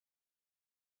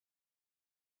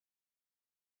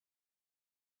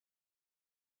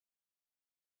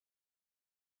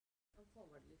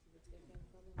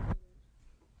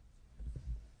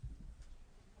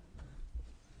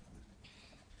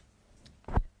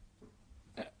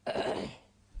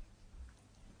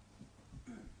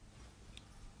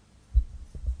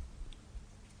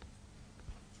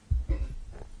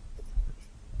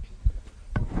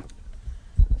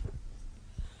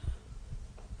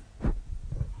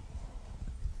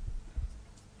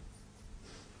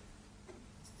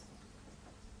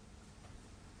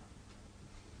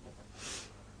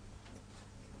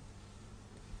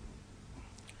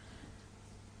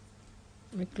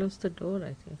I close the door,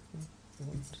 I think.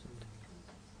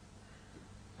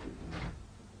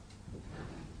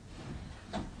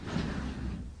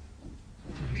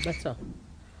 That's all.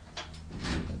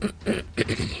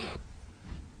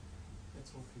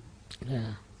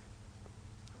 Yeah.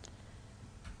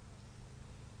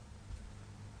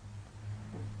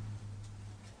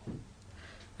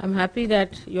 I'm happy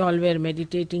that you all were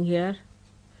meditating here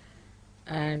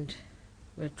and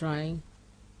were trying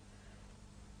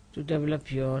to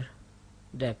develop your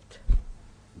depth.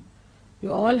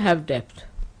 You all have depth,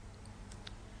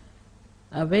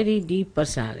 a very deep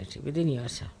personality within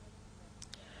yourself.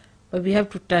 But we have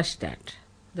to touch that.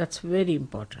 That's very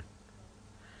important.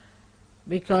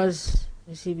 Because,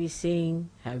 you see, we sing,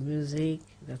 have music,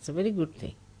 that's a very good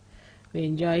thing. We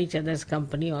enjoy each other's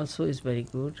company also is very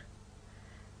good.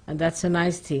 And that's a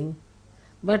nice thing.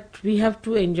 But we have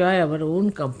to enjoy our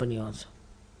own company also.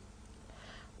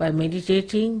 By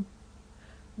meditating,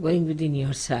 going within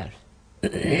yourself.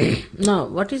 Now,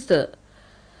 what is the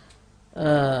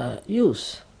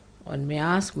use? One may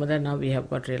ask, Mother, now we have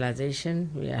got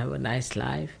realization, we have a nice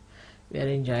life, we are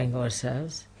enjoying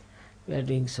ourselves, we are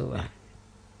doing so well.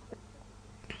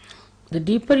 The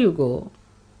deeper you go,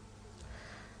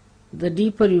 the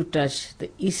deeper you touch the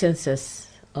essences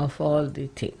of all the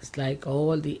things, like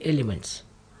all the elements.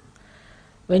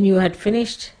 When you had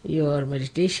finished your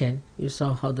meditation, you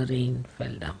saw how the rain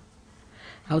fell down,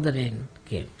 how the rain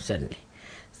came suddenly.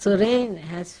 So rain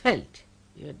has felt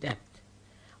your depth,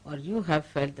 or you have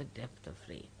felt the depth of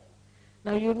rain.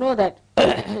 Now you know that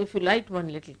if you light one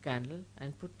little candle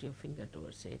and put your finger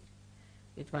towards it,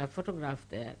 with my photograph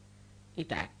there,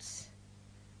 it acts,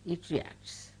 it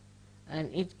reacts,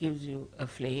 and it gives you a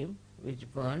flame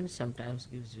which burns, sometimes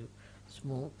gives you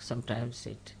smoke, sometimes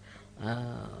it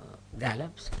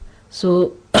gallops.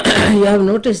 So you have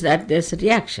noticed that there's a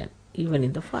reaction even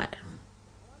in the fire.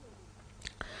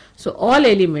 So all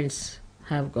elements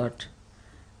have got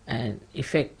an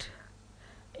effect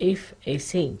if a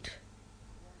saint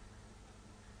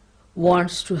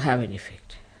wants to have an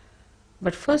effect.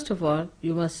 But first of all,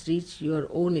 you must reach your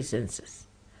own essences.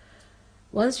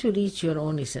 Once you reach your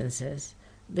own essences,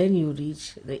 then you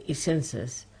reach the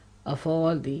essences of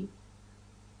all the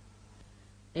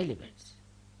elements.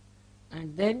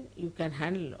 And then you can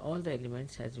handle all the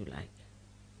elements as you like,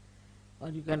 or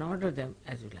you can order them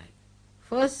as you like.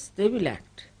 First, they will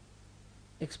act,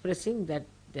 expressing that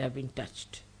they have been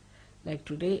touched. Like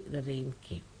today, the rain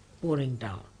came, pouring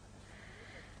down.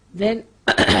 Then,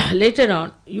 later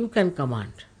on, you can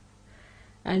command,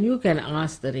 and you can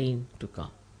ask the rain to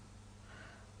come,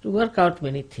 to work out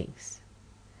many things.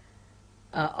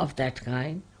 Of that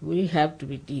kind, we have to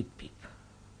be deep people.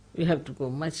 We have to go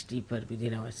much deeper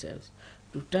within ourselves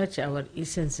to touch our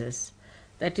essences.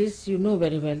 That is, you know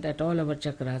very well that all our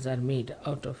chakras are made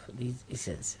out of these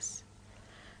essences.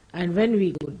 And when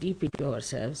we go deep into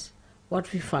ourselves,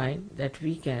 what we find that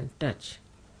we can touch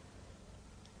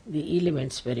the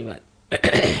elements very well.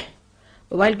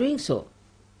 While doing so,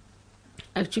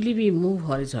 actually we move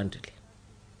horizontally.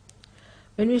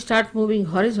 When we start moving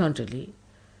horizontally,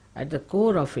 at the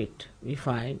core of it, we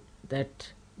find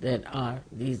that there are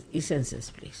these essences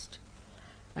placed.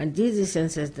 And these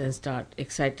essences then start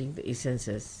exciting the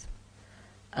essences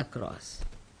across.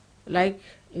 Like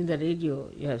in the radio,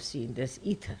 you have seen there's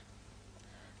ether.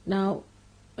 Now,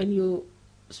 when you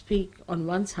speak on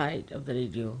one side of the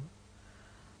radio,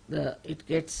 it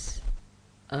gets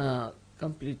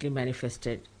completely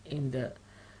manifested in the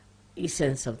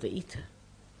essence of the ether.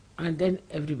 And then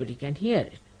everybody can hear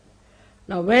it.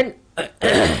 Now when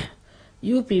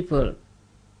you people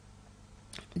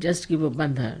just give a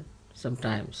bandhan,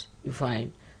 sometimes you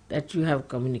find that you have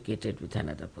communicated with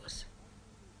another person.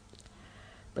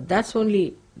 But that's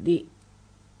only the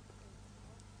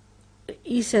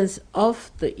essence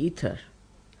of the ether,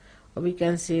 or we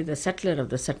can say the subtler of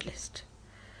the subtlest.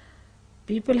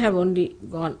 People have only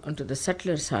gone onto the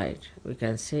subtler side, we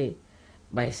can say,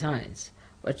 by science,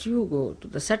 but you go to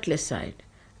the subtlest side,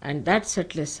 and that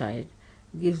subtlest side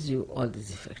gives you all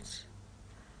these effects.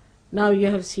 Now you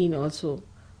have seen also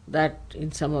that in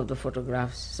some of the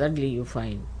photographs, suddenly you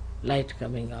find light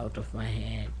coming out of my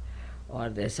head, or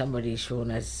there's somebody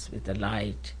shown us with a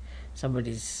light,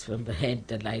 somebody's from the head,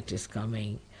 the light is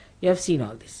coming. You have seen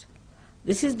all this.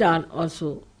 This is done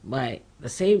also by the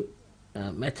same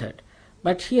method,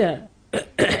 but here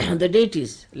the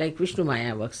deities, like Vishnu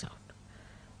Maya works out.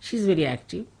 She's very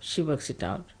active, she works it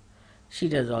out, she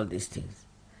does all these things.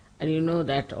 And you know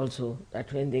that also,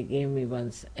 that when they gave me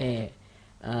once a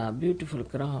beautiful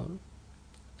crown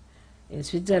in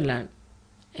Switzerland,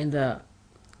 in the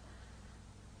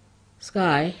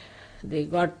sky, they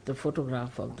got the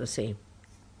photograph of the same,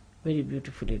 very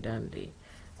beautifully done. The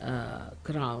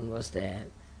crown was there,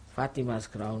 Fatima's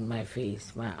crown, my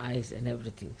face, my eyes and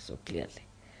everything so clearly.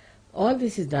 All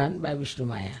this is done by Vishnu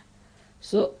Maya.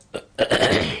 So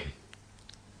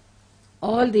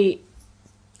all the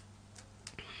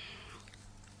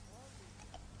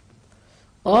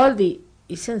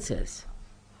essences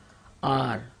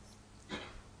are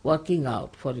working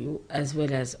out for you, as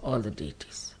well as all the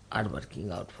deities are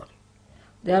working out for you.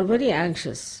 They are very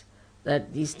anxious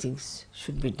that these things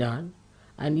should be done,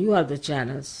 and you are the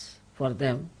channels for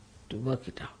them to work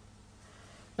it out.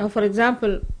 Now, for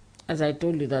example, as I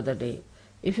told you the other day,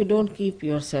 if you don't keep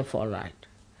yourself all right,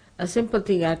 a simple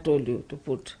thing I told you to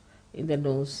put in the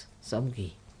nose some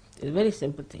ghee. It's a very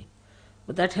simple thing,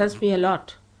 but that helps me a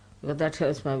lot, because that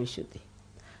helps my Vishuddhi.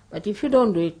 But if you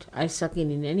don't do it, I suck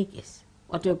in any case.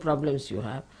 Whatever problems you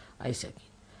have, I suck in.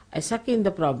 I suck in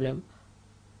the problem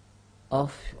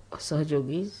of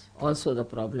Sahajogis, also the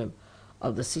problem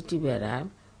of the city where I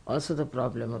am, also the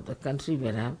problem of the country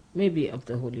where I am, maybe of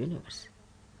the whole universe.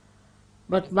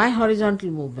 But my horizontal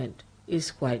movement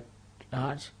is quite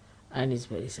large and is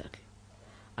very subtle.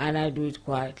 And I do it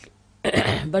quietly.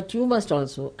 But you must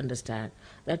also understand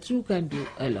that you can do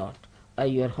a lot by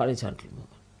your horizontal movement.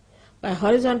 By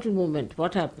horizontal movement,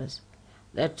 what happens?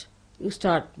 That you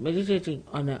start meditating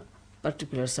on a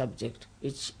particular subject,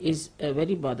 which is a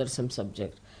very bothersome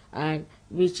subject and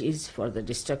which is for the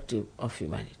destructive of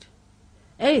humanity.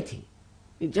 Anything,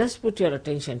 you just put your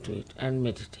attention to it and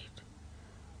meditate.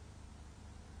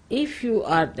 If you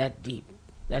are that deep,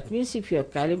 that means if your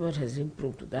caliber has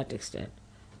improved to that extent,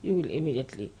 you will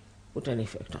immediately put an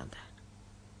effect on that.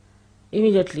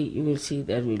 Immediately you will see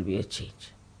there will be a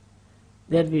change.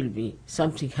 There will be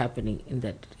something happening in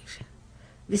that direction.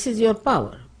 This is your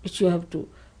power, which you have to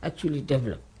actually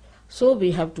develop. So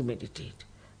we have to meditate,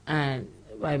 and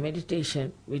by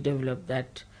meditation we develop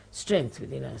that strength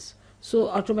within us. So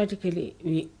automatically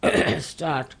we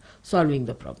start solving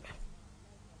the problem.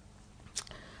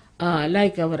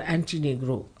 Like our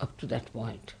anti-Negro up to that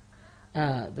point,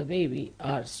 the way we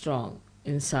are strong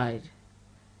inside,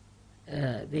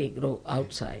 they grow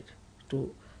outside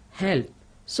to help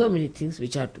so many things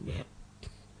which are to be helped.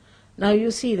 Now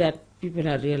you see that people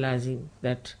are realizing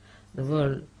that the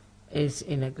world is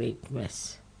in a great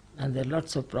mess, and there are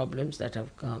lots of problems that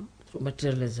have come through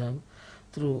materialism,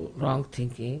 through wrong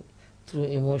thinking, through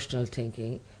emotional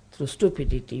thinking, through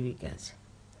stupidity, we can say.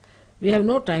 We have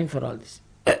no time for all this.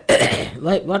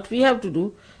 What we have to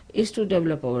do is to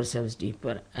develop ourselves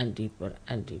deeper and deeper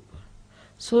and deeper,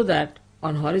 so that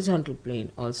on horizontal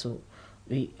plane also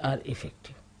we are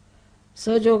effective.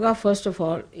 Sahaja Yoga, first of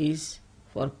all, is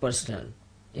for personal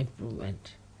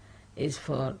improvement, is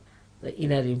for the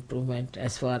inner improvement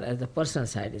as far as the personal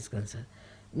side is concerned.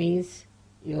 Means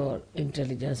your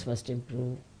intelligence must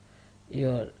improve,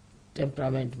 your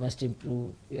temperament must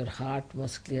improve, your heart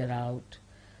must clear out,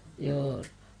 your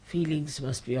feelings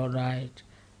must be all right,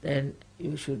 then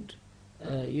you should,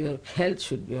 your health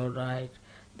should be all right,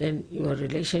 then your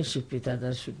relationship with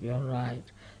others should be all right,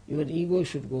 your ego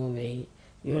should go away,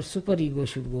 your superego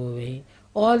should go away.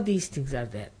 All these things are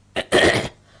there.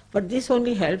 But this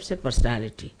only helps a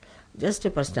personality, just a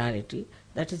personality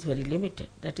that is very limited,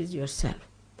 that is yourself.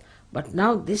 But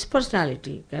now this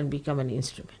personality can become an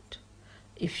instrument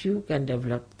if you can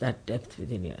develop that depth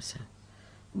within yourself.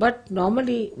 But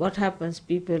normally what happens,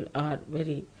 people are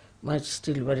very much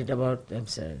still worried about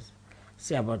themselves,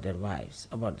 say about their wives,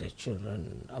 about their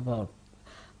children, about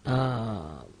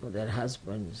their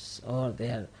husbands or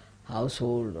their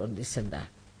household or this and that.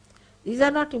 These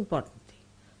are not important things,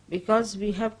 because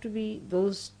we have to be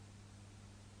those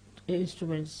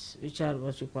instruments which are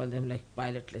what you call them like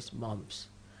pilotless bombs.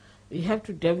 We have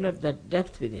to develop that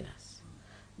depth within us.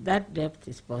 That depth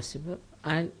is possible,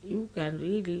 and you can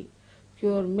really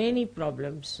cure many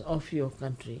problems of your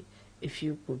country if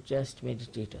you could just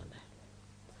meditate on that.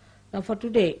 Now for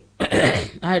today, I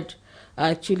had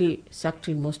actually sucked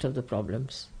in most of the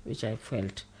problems which I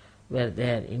felt were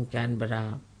there in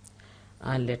Canberra,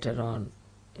 and later on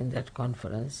in that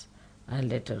conference, and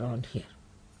later on here.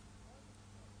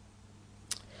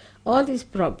 All these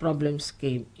problems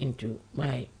came into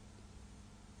my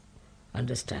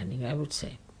understanding, I would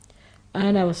say,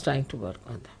 and I was trying to work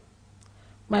on them.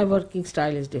 My working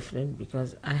style is different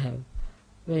because I have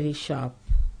very sharp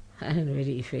and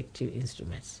very effective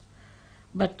instruments.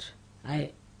 But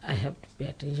I have to pay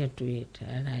attention to it,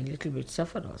 and I a little bit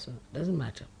suffer also, doesn't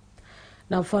matter.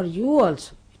 Now for you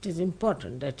also, it is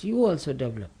important that you also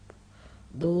develop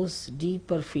those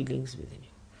deeper feelings within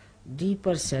you,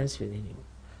 deeper sense within you.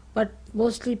 But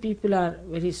mostly people are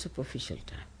very superficial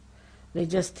type. They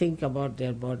just think about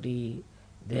their body,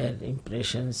 their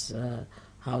impressions,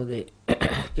 how they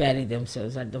carry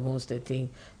themselves. At the most they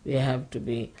think we have to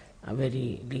be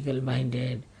very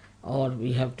legal-minded, or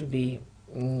we have to be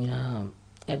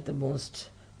at the most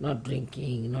not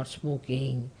drinking, not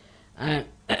smoking, and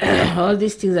all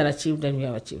these things are achieved and we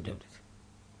have achieved everything.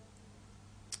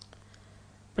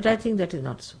 But I think that is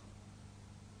not so.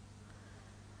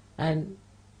 And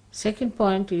second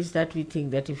point is that we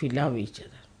think that if we love each other,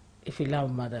 if we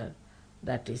love mother,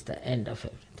 that is the end of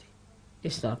everything.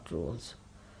 It's not true also.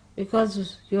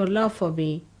 Because your love for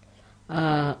me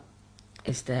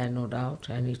is there, no doubt,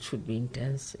 and it should be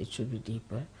intense, it should be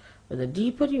deeper. But the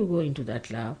deeper you go into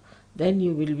that love, then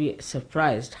you will be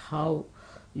surprised how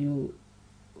you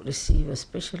receive a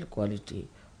special quality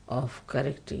of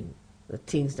correcting the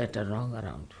things that are wrong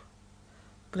around you.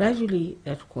 Gradually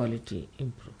that quality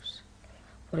improves.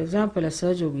 For example, a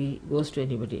Sahajogi goes to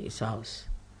anybody's house,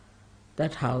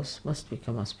 that house must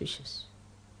become auspicious.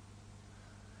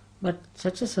 But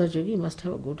such a Sahajogi must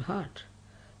have a good heart.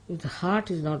 If the heart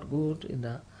is not good, in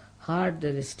the heart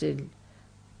there is still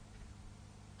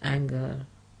anger,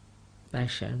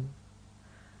 passion,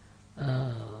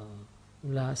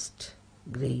 lust,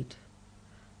 greed,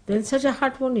 then such a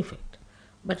heart won't affect.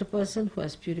 But a person who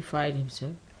has purified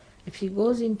himself, if he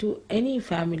goes into any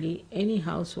family, any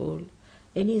household,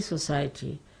 any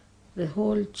society, the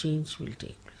whole change will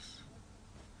take place.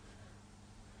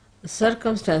 The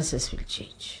circumstances will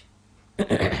change.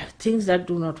 Things that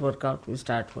do not work out will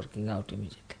start working out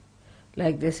immediately.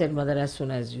 Like they said, Mother, as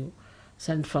soon as you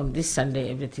sent from this Sunday,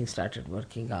 everything started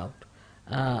working out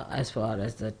as far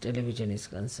as the television is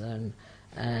concerned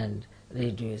and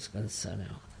radio is concerned.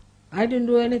 I didn't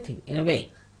do anything, in a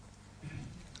way.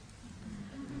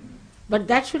 But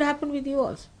that should happen with you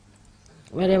also.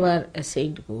 Wherever a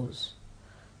saint goes,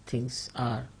 things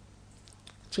are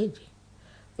changing.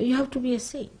 But you have to be a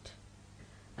saint.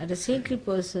 And a saintly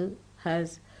person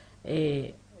has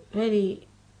a very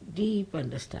deep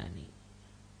understanding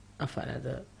of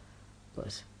another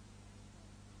person.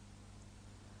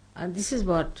 And this is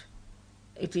what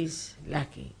it is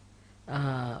lacking.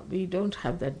 We don't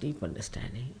have that deep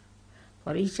understanding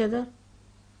for each other.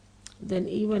 Then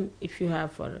even if you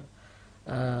have for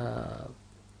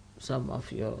some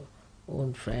of your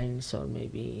own friends, or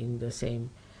maybe in the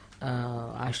same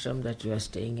ashram that you are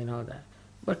staying and all that,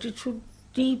 but it should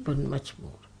deepen much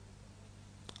more.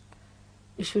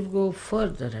 It should go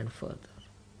further and further.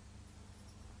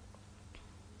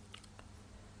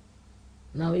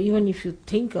 Now even if you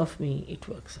think of me, it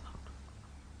works out.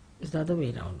 It's the other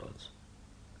way around also.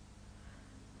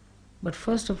 But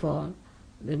first of all,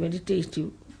 the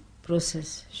meditative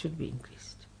process should be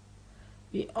increased.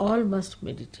 We all must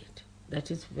meditate.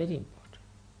 That is very important.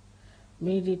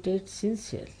 Meditate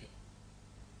sincerely.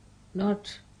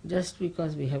 Not just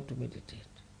because we have to meditate,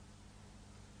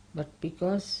 but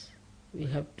because we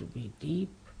have to be deep,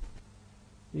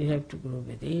 we have to grow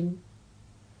within,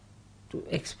 to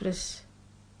express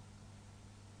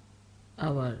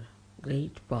our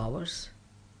great powers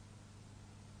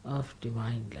of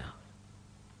divine love,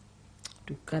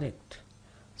 to correct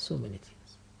so many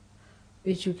things,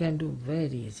 which you can do very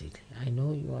easily. I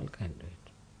know you all can do it.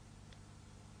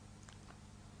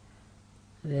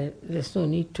 There's no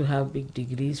need to have big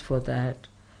degrees for that,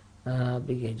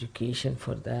 big education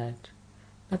for that.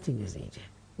 Nothing is needed.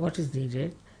 What is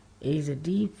needed is a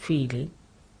deep feeling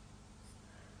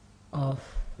of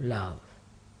love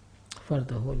for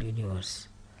the whole universe.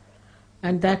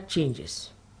 And that changes.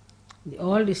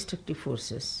 All destructive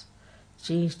forces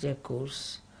change their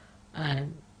course,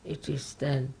 and it is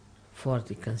then for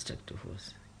the constructive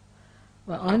force.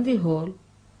 But on the whole,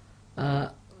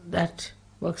 that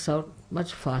works out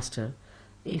much faster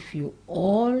if you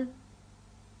all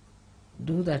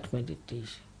do that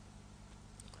meditation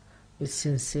with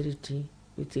sincerity,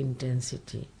 with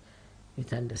intensity,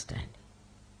 with understanding.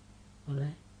 All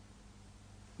right?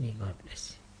 May God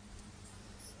bless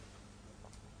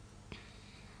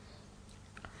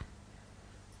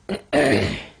you.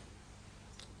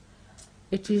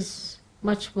 It is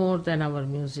much more than our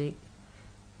music,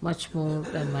 much more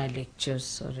than my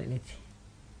lectures or anything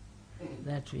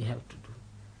that we have to do.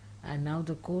 And now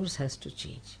the course has to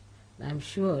change. I am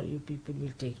sure you people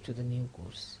will take to the new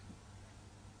course.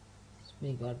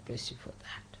 May God bless you for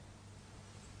that.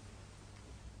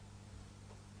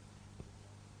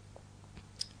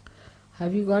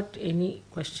 Have you got any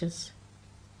questions?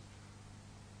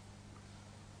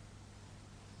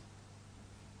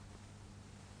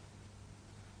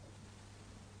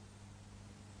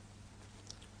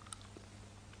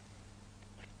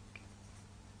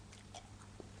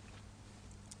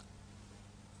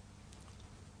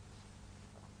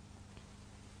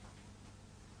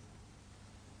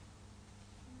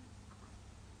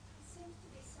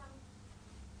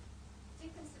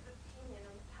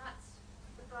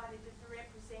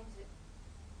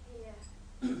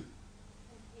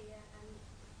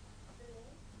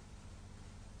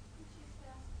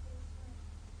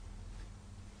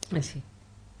 I see.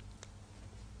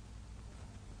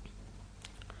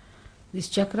 These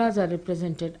chakras are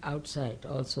represented outside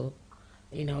also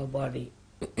in our body.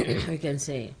 We can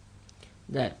say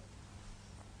that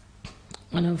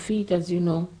on our feet, as you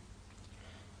know,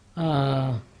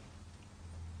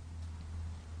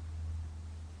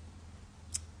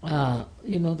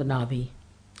 you know the Nabi.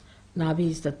 Nabi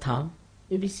is the thumb.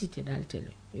 You'll be seated, I'll tell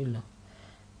you, you'll know.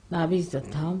 Nabi is the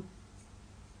thumb,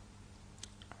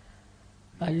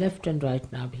 left and right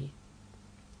Nabi.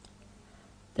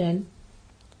 Then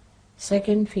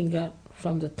second finger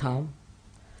from the thumb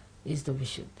is the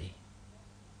Vishuddhi.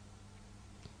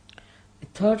 The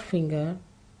third finger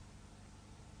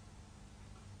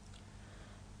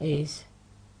is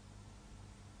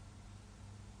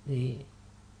the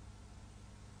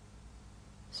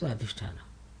Swadhisthana.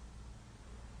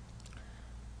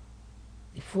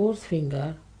 The fourth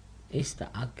finger is the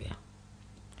Agya.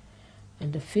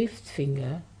 And the fifth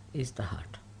finger is the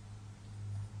heart.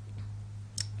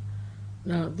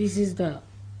 Now this is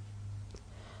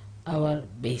our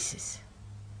basis.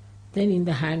 Then in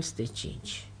the hands they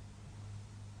change.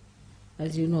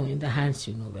 As you know, in the hands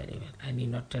you know very well. I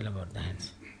need not tell about the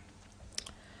hands.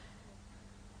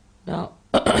 Now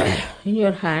in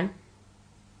your hand,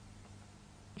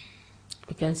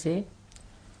 you can say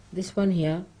this one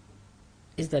here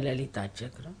is the Lalita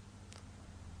chakra.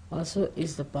 Also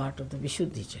is the part of the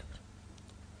Vishuddhi chakra.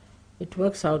 It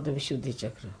works out the Vishuddhi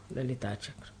chakra, Lalita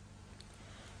chakra.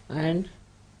 And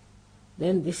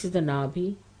then this is the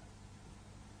Nabhi,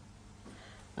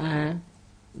 and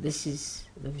this is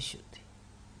the Vishuddhi.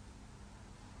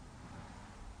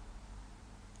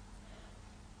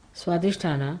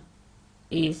 Swadhisthana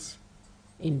is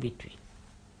in between,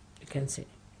 you can say.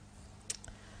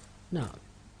 Now,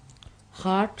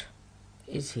 heart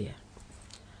is here.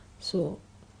 So,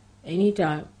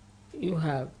 anytime you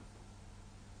have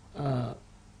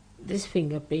this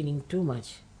finger paining too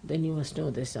much, then you must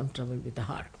know there's some trouble with the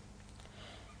heart.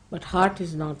 But heart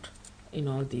is not in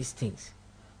all these things.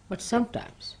 But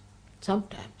sometimes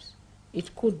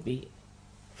it could be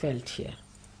felt here.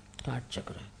 Heart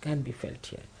chakra can be felt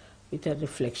here with a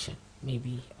reflection,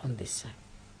 maybe on this side.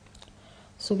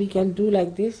 So we can do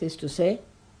like this, is to say,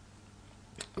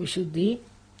 Vishuddhi,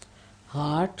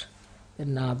 heart, then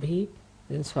Nabhi,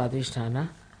 then Swadhisthana,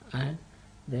 and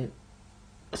then,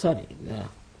 this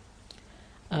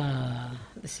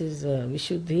is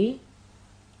Vishuddhi,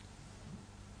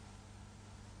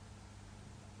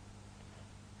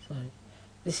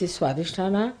 this is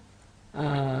Swadhisthana,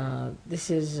 this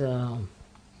is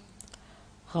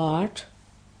heart,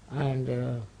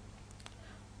 and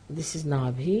this is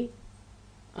Nabhi,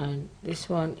 and this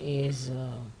one is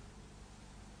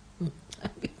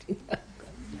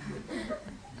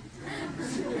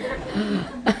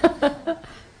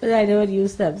but I never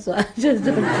use them, so I just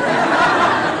don't.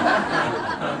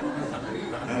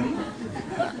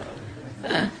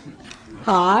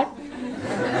 Heart,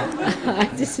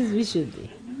 and this is Vishuddhi.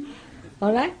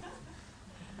 Alright?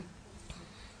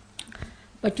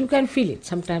 But you can feel it,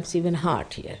 sometimes even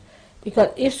heart here.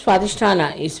 Because if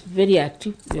Swadhisthana is very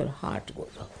active, your heart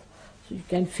goes off. So you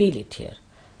can feel it here.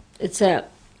 It's a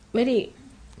very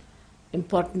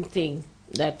important thing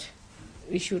that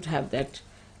we should have that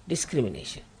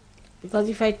discrimination. Because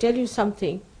if I tell you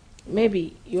something,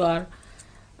 maybe you are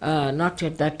not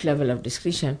at that level of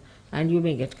discretion and you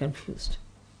may get confused.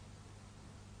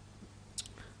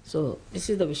 So this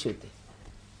is the Vishuddhi.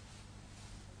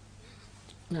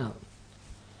 Now,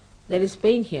 there is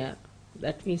pain here,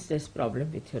 that means there is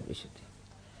problem with your Vishuddhi.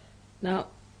 Now,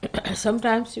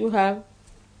 sometimes you have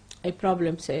a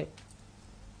problem, say,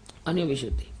 on your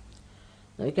Vishuddhi.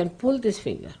 Now you can pull this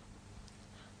finger,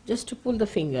 just to pull the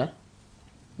finger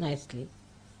nicely,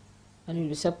 and you'll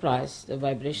be surprised the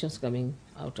vibrations coming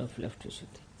out of left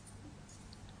Vishuddhi.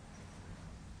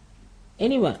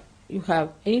 Anyone, you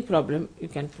have any problem, you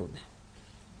can pull them.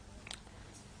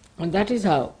 And that is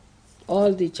how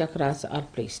all the chakras are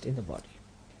placed in the body.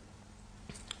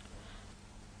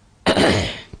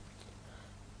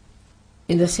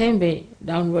 In the same way,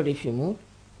 downward if you move,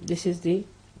 this is the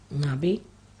Nabhi,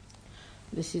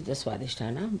 this is the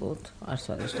Swadhisthana, both are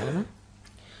Swadhisthana,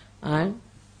 and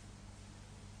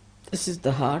this is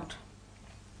the heart,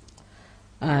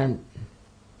 and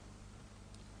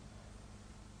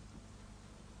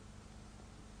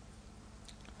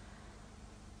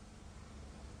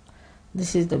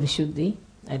this is the Vishuddhi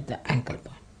at the ankle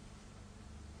point.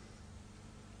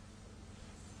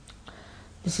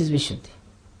 This is Vishuddhi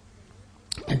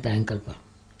at the ankle point.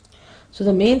 So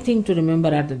the main thing to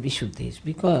remember are the Vishuddhis,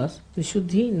 because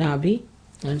Vishuddhi, Nabhi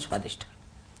and Swadhisthana.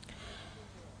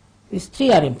 These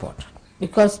three are important.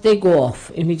 because they go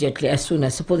off immediately as soon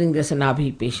as, supposing there's a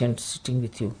Nabhi patient sitting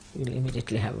with you, you'll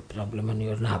immediately have a problem on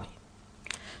your Nabhi.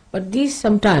 But these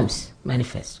sometimes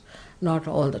manifest, not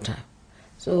all the time.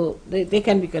 So they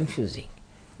can be confusing.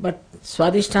 But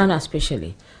Swadhisthana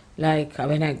especially, like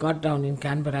when I got down in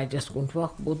Canberra, I just couldn't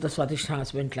walk. Both the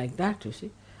Swadhisthhanas went like that, you see.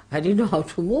 I didn't know how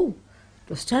to move. It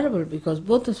was terrible because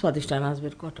both the Swadhisthhanas were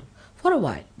caught up for a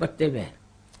while, but they were.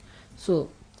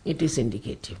 So it is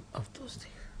indicative of those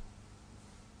things.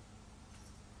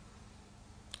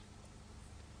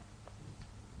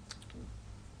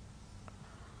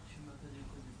 Shri Mataji,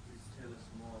 could you please tell us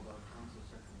more about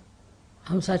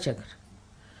Hamsa Chakra.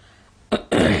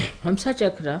 Hamsa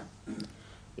Chakra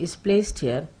is placed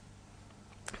here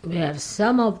where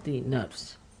some of the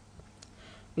nerves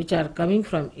which are coming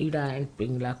from Ida and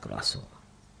Pingala cross over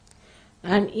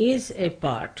and is a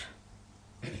part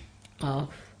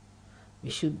of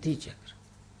Vishuddhi Chakra.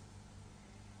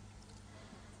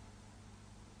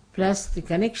 Plus the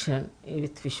connection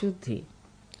with Vishuddhi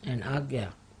and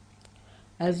Agya,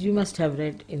 as you must have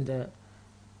read in the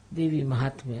Devi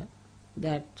Mahatmya,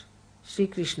 that Sri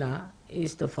Krishna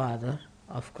is the father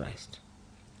of Christ.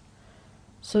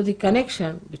 So the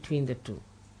connection between the two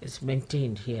is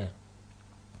maintained here.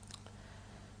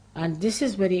 And this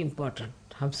is very important,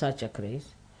 Hamsa Chakra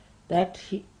is, that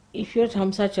if your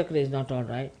Hamsa Chakra is not all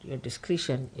right, your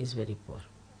discretion is very poor.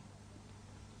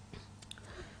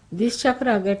 This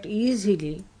chakra get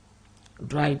easily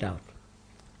dried out.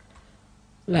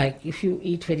 Like if you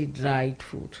eat very dried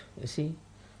food, you see,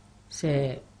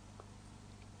 say,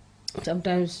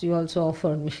 sometimes you also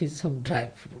offer me some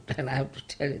dry fruit, and I have to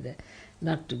tell you that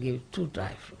not to give too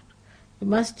dry fruit. You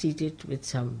must eat it with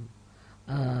some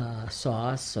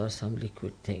sauce or some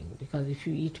liquid thing, because if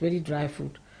you eat very dry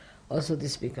food, also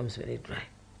this becomes very dry.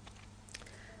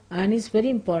 And it's very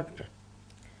important,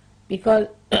 because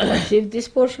if this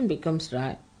portion becomes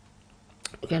dry,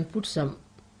 you can put some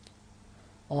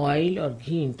oil or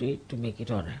ghee into it to make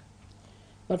it alright.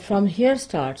 But from here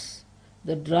starts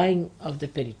the drying of the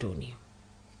peritoneum,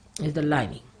 is the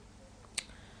lining.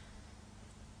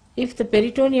 If the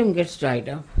peritoneum gets dried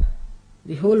up,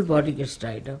 the whole body gets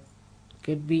dried up.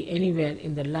 Could be anywhere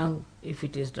in the lung. If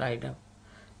it is dried up,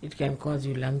 it can cause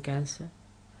you lung cancer.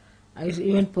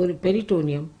 Even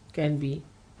peritoneum can be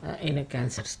in a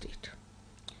cancer state.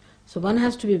 So one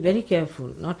has to be very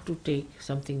careful not to take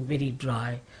something very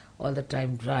dry, all the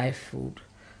time dry food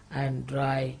and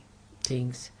dry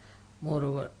things.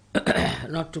 Moreover,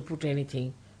 not to put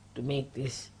anything to make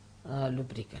this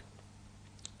lubricant.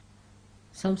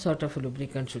 Some sort of a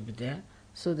lubricant should be there,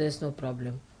 so there is no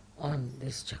problem on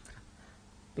this chakra.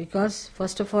 Because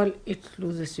first of all, it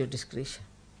loses your discretion.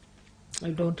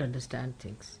 You don't understand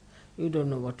things. You don't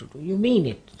know what to do. You mean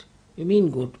it. You mean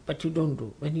good, but you don't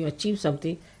do. When you achieve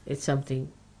something, it's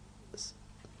something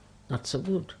not so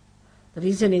good. The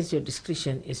reason is your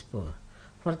discretion is poor.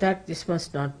 For that, this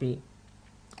must not be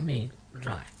made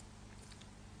dry.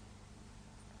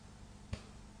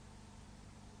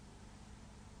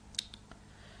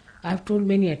 I have told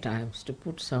many a times to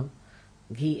put some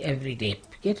ghee every day.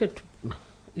 Get a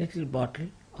little bottle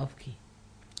of ghee.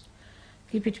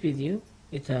 Keep it with you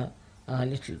with a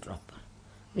little dropper.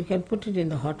 You can put it in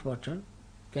the hot water,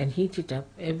 can heat it up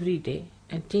every day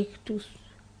and take 2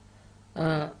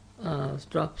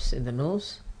 drops in the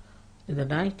nose in the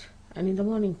night and in the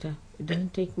morning time. It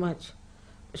doesn't take much.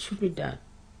 It should be done.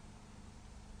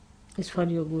 It's for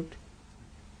your good.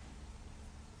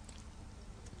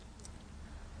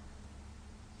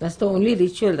 That's the only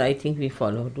ritual that I think we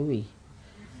follow, do we?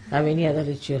 Have any other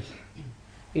ritual?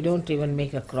 We don't even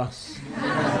make a cross.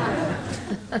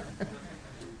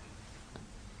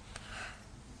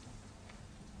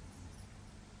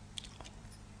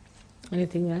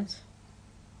 Anything else?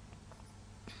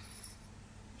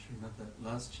 Shri Mata,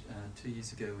 last 2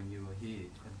 years ago when you were here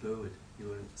at Burwood, you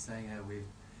were saying how we've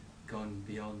gone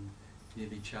beyond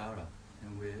Nirvichar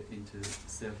and we're into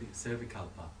Savikalp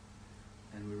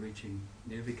and we're reaching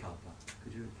Nirvikalp.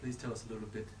 Could you please tell us a little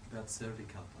bit about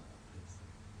Savikalp,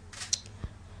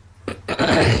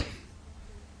 please?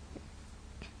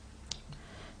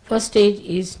 First stage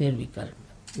is Nirvikalp,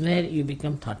 where you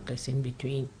become thoughtless in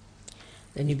between.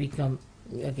 Then you become,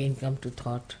 again come to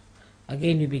thought,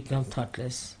 again you become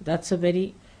thoughtless. That's a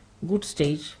very good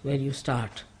stage where you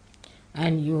start,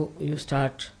 and you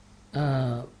start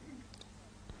growing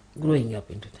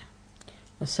up into that.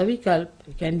 Now, Savikalp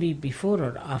can be before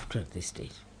or after this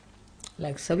stage.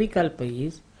 Like Savikalpa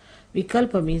is,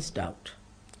 Vikalpa means doubt,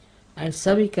 and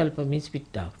Savikalpa means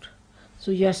with doubt.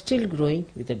 So you are still growing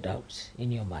with the doubts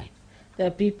in your mind. there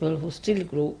are people who still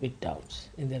grow with doubts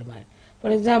in their mind. For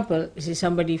example, you see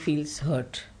somebody feels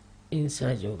hurt in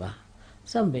Sahaja Yoga.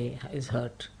 Somebody is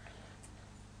hurt.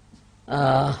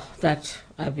 That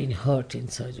I've been hurt in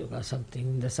Sahaja Yoga,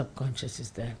 something, the subconscious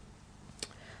is there.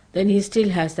 Then he still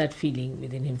has that feeling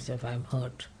within himself, I'm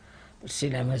hurt, but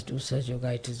still I must do Sahaja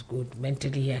Yoga, it is good.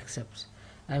 Mentally he accepts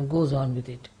and goes on with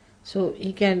it. So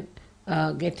he can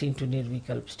get into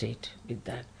Nirvikalp state with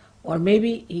that. Or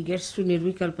maybe he gets to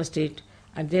Nirvikalpa state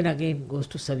and then again goes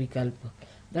to Savikalp.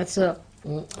 That's a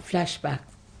flashback.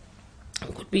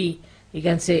 Could be, he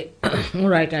can say, all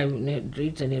right, I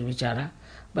read the Nirvichara,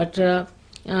 but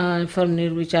from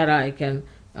Nirvichara I can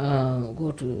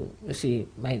go to see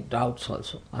my doubts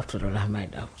also. After all, I have my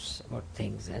doubts about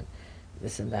things and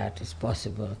this and that is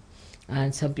possible.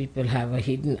 And some people have a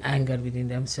hidden anger within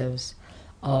themselves,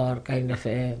 or kind of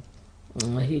a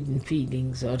hidden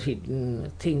feelings or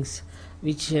hidden things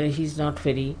which he is not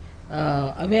very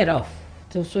aware of.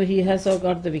 So he has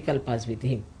got the vikalpas with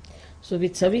him. So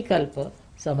with Savikalpa,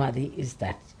 Samadhi is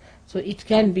that. So it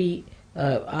can be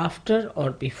after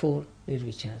or before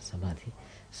Nirvichar Samadhi.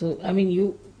 So I mean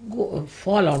you go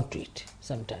fall onto it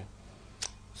sometime.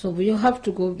 So you have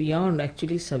to go beyond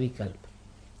actually Savikalpa.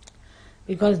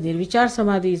 Because Nirvichar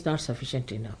Samadhi is not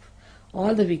sufficient enough.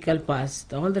 All the vikalpas,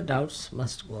 all the doubts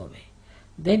must go away.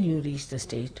 Then you reach the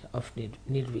state of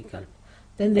Nirvikalp.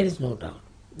 Then there is no doubt.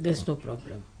 There is no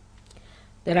problem.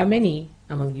 There are many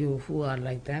among you who are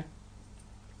like that,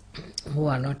 who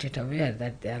are not yet aware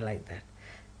that they are like that.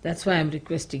 That's why I am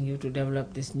requesting you to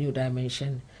develop this new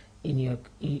dimension in your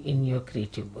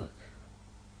creative work.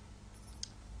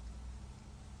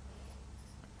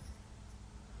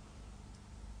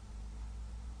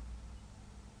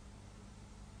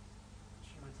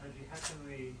 Shri Mataji, how can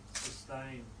we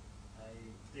sustain a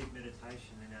deep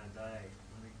meditation in our day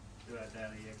when we do our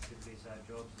daily activities, our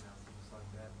jobs and our things like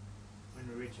that? When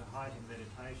we reach a height in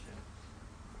meditation,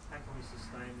 how can we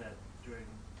sustain that during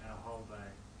our whole day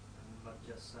and not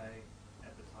just say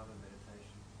at the time of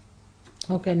meditation?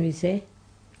 How can we say?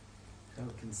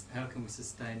 How can we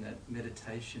sustain that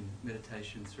meditation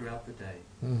throughout the day?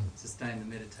 Sustain the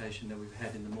meditation that we've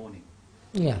had in the morning.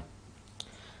 Yeah.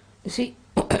 You see,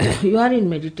 you are in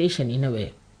meditation in a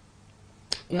way.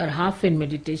 You are half in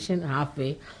meditation,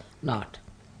 halfway not.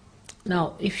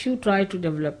 Now, if you try to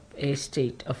develop a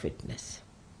state of fitness,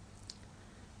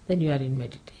 then you are in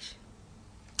meditation.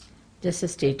 Just a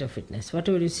state of fitness.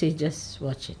 Whatever you say, just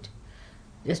watch it.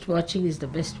 Just watching is the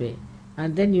best way.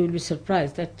 And then you will be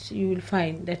surprised that you will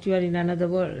find that you are in another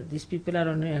world. These people are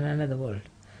in another world.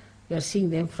 You are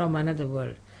seeing them from another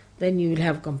world. Then you will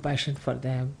have compassion for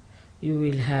them. You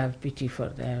will have pity for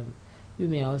them. You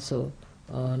may also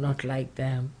not like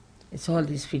them. It's all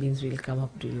these feelings will come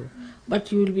up to you.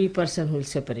 But you will be a person who will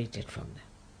separate it from them.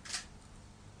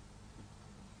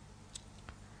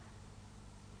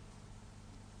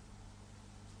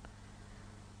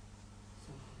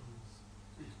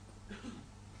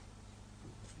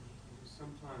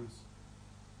 Sometimes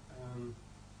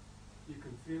you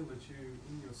can feel that you,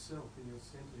 in yourself, in your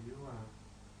centre, you are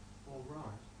all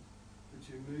right, but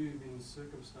you move in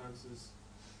circumstances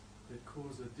that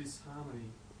cause a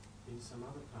disharmony in some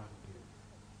other part of you.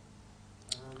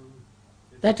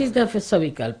 That is the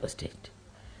Savikalpa state.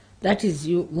 That is,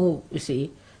 you move, you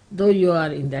see, though you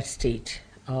are in that state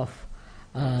of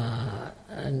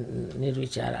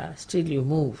Nirvichara, still you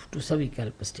move to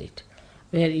Savikalpa state,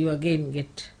 where you again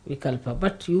get Vikalpa.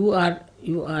 But you are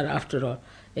after all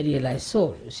a realized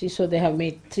soul. You see, so they have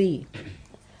made three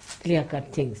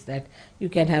clear-cut things, that you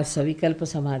can have Savikalpa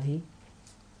Samadhi,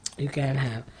 you can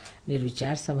have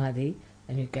Nirvichar Samadhi,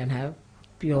 and you can have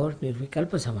pure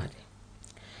Nirvikalpa Samadhi.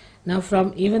 Now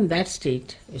from even that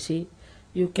state, you see,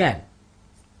 you can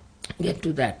get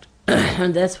to that.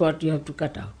 And that's what you have to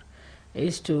cut out,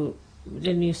 is to,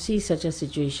 when you see such a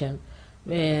situation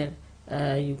where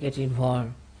you get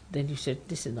involved, then you say,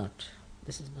 this is not,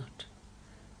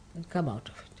 and come out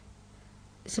of it.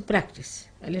 It's a practice.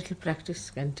 A little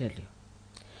practice can tell you.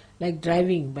 Like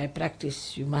driving, by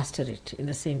practice you master it in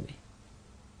the same way.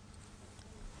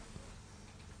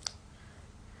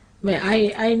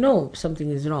 I know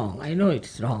something is wrong, I know it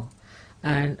is wrong,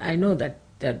 and I know that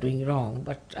they are doing wrong,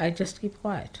 but I just keep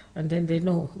quiet, and then they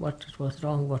know what was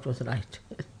wrong, what was right.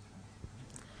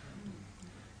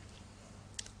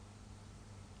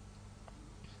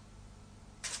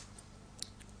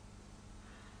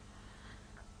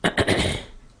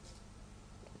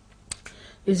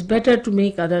 It's better to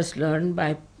make others learn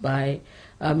by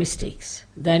mistakes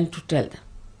than to tell them.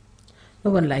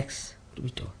 No one likes to be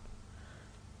told.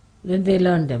 Then they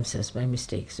learn themselves by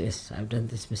mistakes. Yes, I've done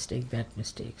this mistake, that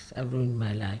mistakes. I've ruined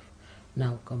my life.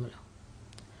 now come along.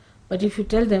 But if you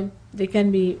tell them, they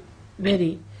can be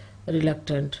very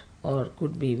reluctant or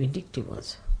could be vindictive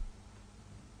also.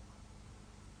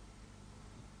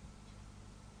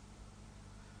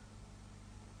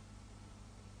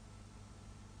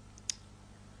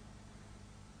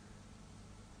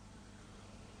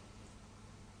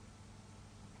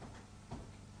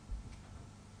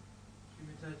 Shri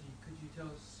Mataji, could you tell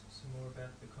us some more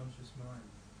about the conscious mind?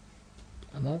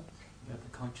 About the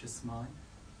conscious mind.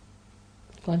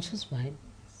 conscious mind.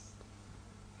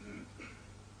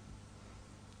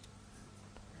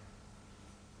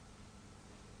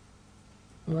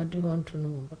 What do you want to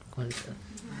know about conscious?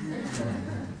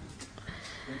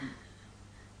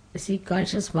 See,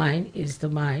 conscious mind is the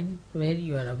mind where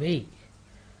you are awake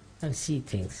and see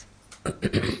things.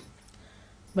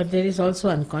 But there is also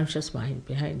unconscious mind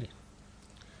behind it.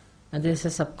 And there is a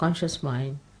subconscious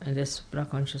mind and there is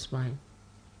supraconscious mind.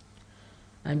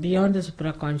 And beyond the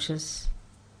supraconscious,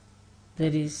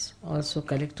 there is also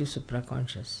collective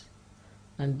supraconscious.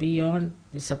 And beyond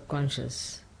the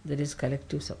subconscious, there is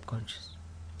collective subconscious.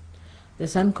 There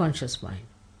is unconscious mind.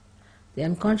 The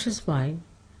unconscious mind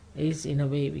is, in a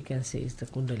way, we can say, is the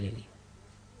Kundalini.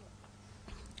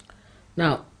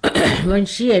 Now, when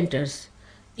she enters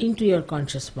into your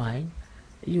conscious mind,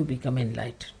 you become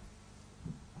enlightened.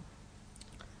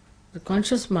 The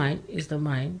conscious mind is the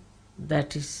mind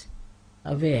that is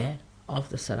aware of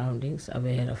the surroundings,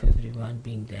 aware of everyone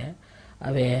being there,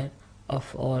 aware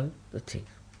of all the things.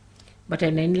 But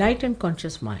an enlightened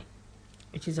conscious mind,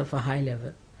 which is of a high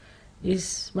level,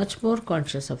 is much more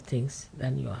conscious of things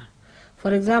than you are.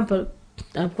 For example,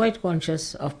 I am quite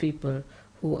conscious of people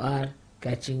who are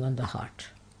catching on the heart.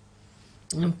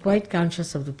 I am quite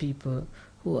conscious of the people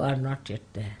who are not yet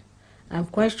there. I am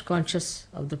quite conscious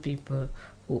of the people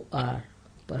who are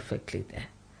perfectly there.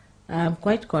 I am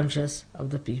quite conscious of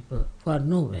the people who are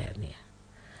nowhere near.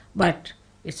 But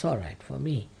it's all right for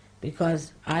me,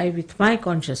 because I, with my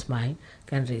conscious mind,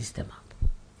 can raise them up.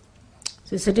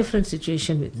 So it's a different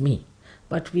situation with me.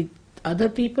 But with other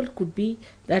people, could be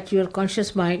that your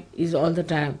conscious mind is all the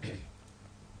time,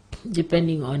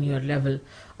 depending on your level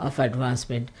of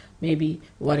advancement, maybe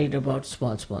worried about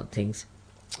small things,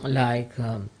 like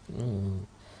I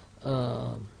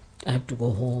have to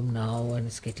go home now and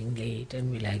it's getting late and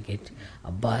will I get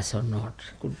a bus or not,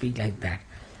 could be like that.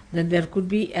 Then there could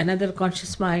be another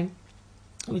conscious mind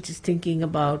which is thinking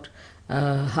about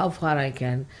how far I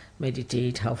can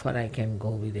meditate, how far I can go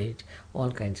with it, all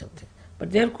kinds of things.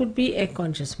 But there could be a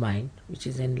conscious mind which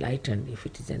is enlightened, if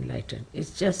it is enlightened.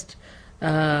 It's just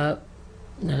getting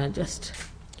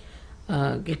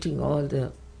all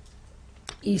the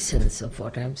essence of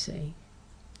what I am saying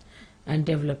and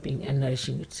developing and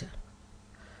nourishing itself.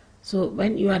 So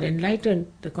when you are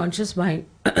enlightened, the conscious mind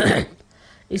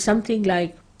is something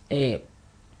like a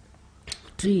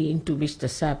tree into which the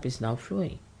sap is now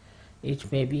flowing.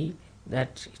 It may be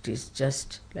that it is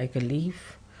just like a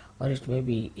leaf, or it may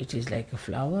be it is like a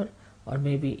flower, or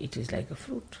maybe it is like a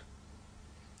fruit.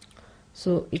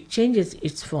 So it changes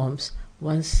its forms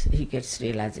once he gets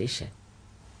realization.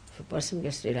 If a person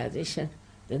gets realization,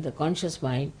 then the conscious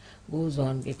mind goes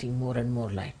on getting more and more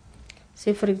light.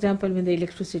 Say, for example, when the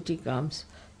electricity comes,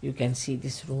 you can see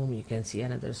this room, you can see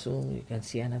another room, you can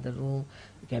see another room,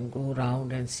 you can go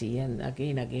around and see, and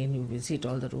again you visit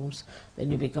all the rooms,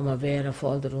 then you become aware of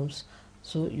all the rooms,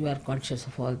 so you are conscious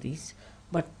of all these.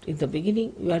 But in the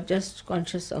beginning, you are just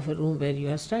conscious of a room where you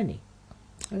are standing,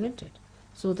 isn't it?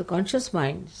 So the conscious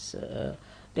mind's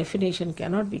definition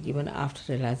cannot be given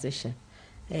after realization.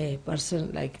 A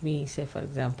person like me, say for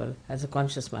example, has a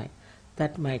conscious mind,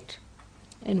 that might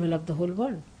envelop the whole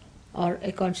world. Or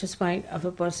a conscious mind of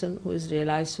a person who is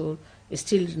realized soul, is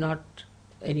still not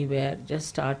anywhere, just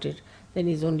started, then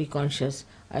is only conscious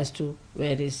as to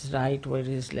where is right, where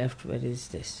is left, where is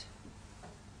this.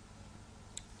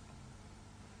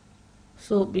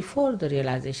 So before the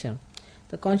realization,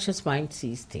 the conscious mind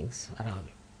sees things around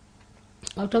you.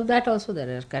 Out of that also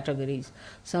there are categories.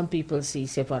 Some people see,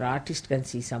 say for artist can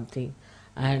see something,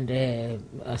 and a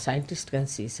scientist can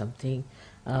see something,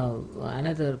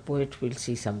 another poet will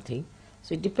see something.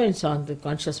 So it depends on the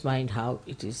conscious mind how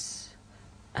it is,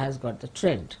 has got the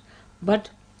trend. But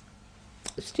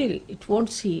still it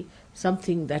won't see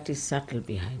something that is subtle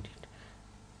behind it.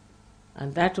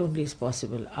 And that only is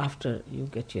possible after you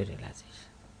get your realization.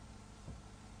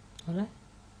 All right?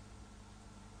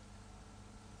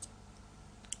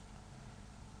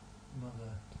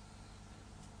 Mother,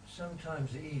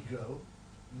 sometimes the ego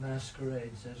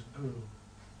masquerades as guru.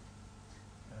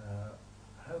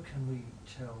 How can we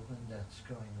tell when that's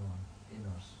going on in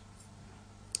us?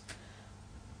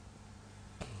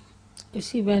 You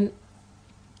see, when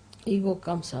ego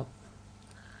comes up,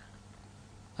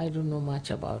 I don't know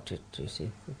much about it, you see,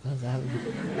 because I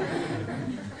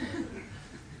haven't.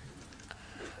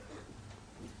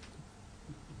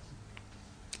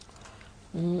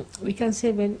 We can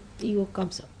say when ego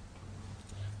comes up,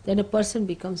 then a person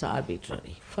becomes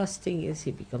arbitrary. First thing is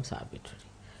he becomes arbitrary.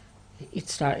 He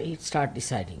start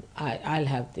deciding, I'll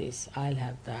have this, I'll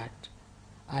have that,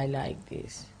 I like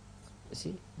this. You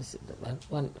see, this is the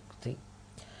one thing.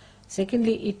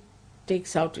 Secondly, it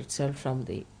takes out itself from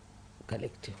the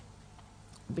collective.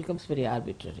 It becomes very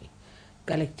arbitrary.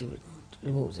 Collective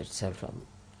removes itself from.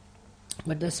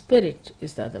 But the spirit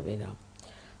is the other way now.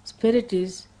 Spirit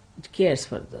is, it cares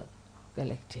for the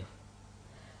collective.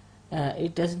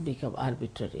 It doesn't become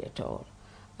arbitrary at all.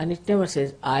 And it never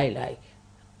says, I like,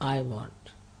 I want.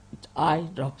 I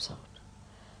drops out.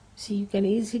 See, you can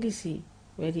easily see,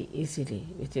 very easily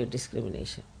with your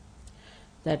discrimination,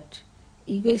 that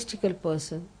egoistical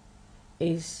person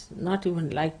is not even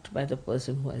liked by the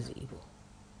person who has ego.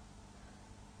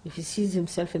 If he sees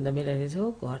himself in the mirror, he says,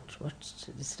 oh God, what's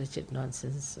this wretched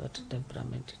nonsense, what a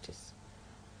temperament it is.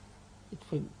 It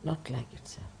will not like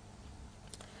itself.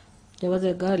 There was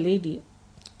a lady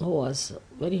who was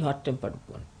a very hot-tempered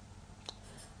woman.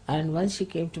 And once she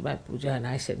came to my puja and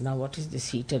I said, now what is this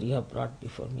heater you have brought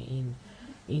before me? In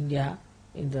India,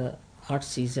 in the hot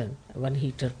season, one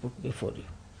heater put before you.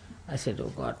 I said, oh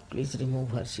God, please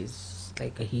remove her, she's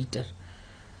like a heater.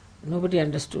 Nobody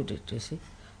understood it, you see.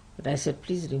 But I said,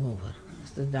 please remove her.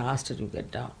 So then I asked her, you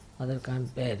get down, mother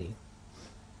can't bear you.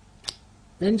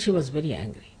 Then she was very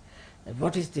angry.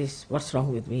 What is this? What's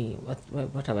wrong with me?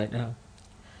 What have I done?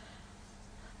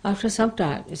 After some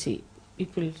time, you see,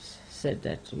 people said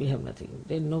that we have nothing.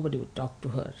 Then nobody would talk to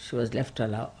her. She was left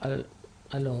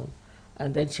alone.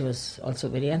 And then she was also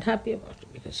very unhappy about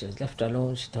it because she was left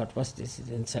alone. She thought, what's this? Is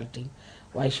insulting.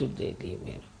 Why should they leave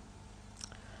me?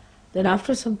 Then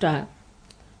after some time,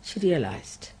 she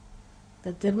realized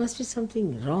that there must be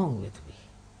something wrong with me.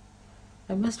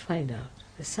 I must find out.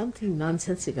 There's something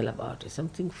nonsensical about it,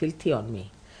 something filthy on me.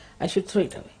 I should throw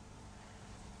it away.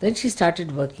 Then she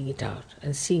started working it out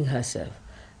and seeing herself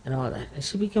and all that. And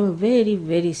she became a very,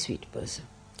 very sweet person.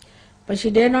 But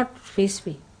she dare not face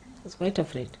me. I was quite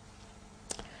afraid.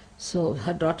 So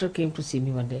her daughter came to see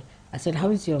me one day. I said,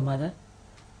 how is your mother?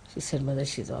 She said, mother,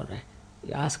 she's all right.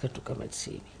 You ask her to come and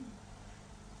see me.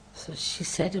 So she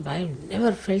said, I've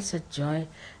never felt such joy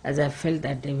as I felt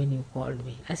that day when you called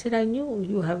me. I said, I knew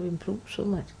you have improved so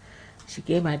much. She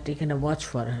came, I had taken a watch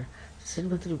for her. She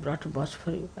said, mother, you brought a watch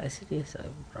for you? I said, yes, I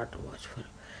brought a watch for you.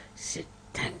 She said,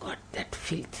 thank God, that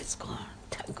filth is gone.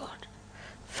 Thank God.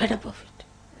 Fed up of it.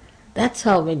 That's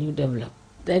how when you develop,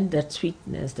 then that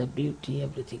sweetness, the beauty,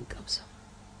 everything comes up.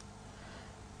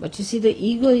 But you see, the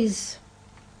ego is,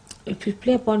 if you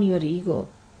play upon your ego,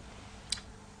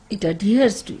 it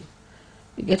adheres to you.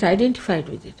 You get identified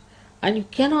with it. And you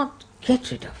cannot get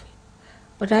rid of it.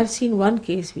 But I've seen one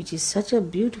case which is such a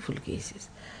beautiful case.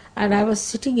 And I was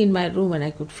sitting in my room and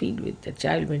I could feel with the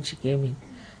child when she came in.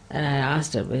 And I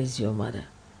asked her, where is your mother?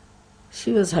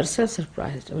 She was herself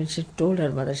surprised. When she told her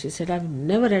mother, she said, I've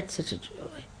never had such a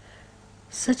joy.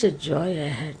 Such a joy I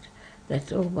had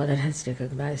that, oh, mother has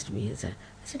recognized me as I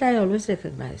said, I always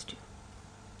recognized you.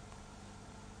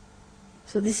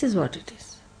 So this is what it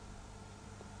is.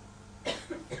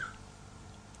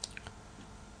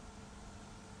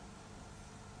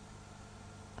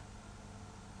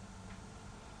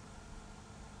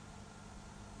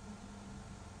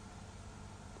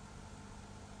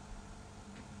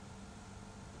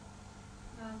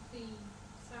 The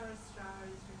Sarastra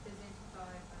is represented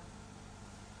by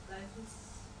the lotus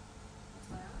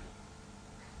flower.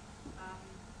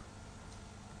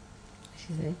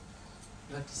 She said,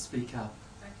 You have to speak up.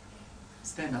 Okay.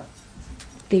 Stand up.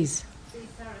 please. The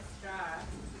Sarastra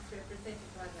is represented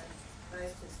by the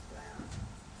lotus flower.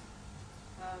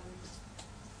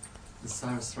 The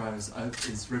Sarastra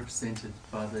is represented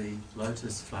by the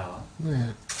lotus flower.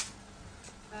 Yeah.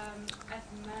 At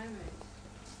the moment,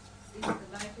 is the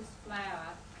lotus flower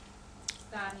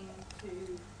starting to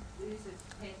lose its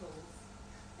petals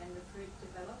and the fruit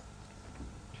develop?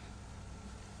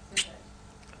 So that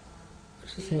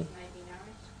She seeds said, may be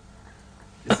nourished?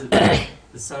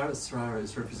 The Sarastra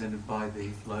is represented by the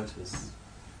lotus.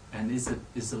 And is the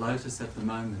lotus at the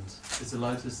moment, is the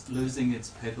lotus losing its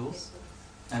petals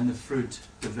and the fruit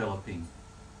developing?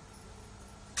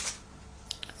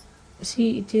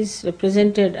 see, it is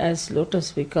represented as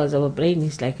lotus because our brain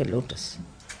is like a lotus.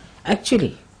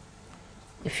 Actually,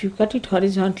 if you cut it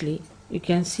horizontally, you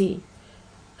can see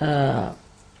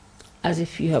as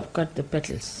if you have cut the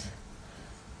petals.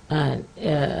 And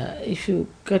if you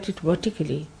cut it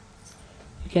vertically,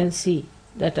 you can see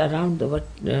that around the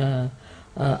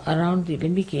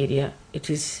limbic area, it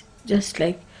is just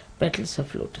like petals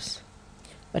of lotus.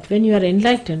 But when you are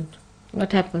enlightened,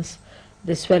 what happens?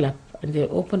 They swell up and they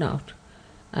open out,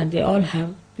 and they all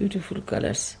have beautiful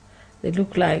colors. They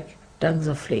look like tongues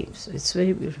of flames. It's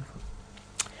very beautiful.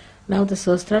 Now the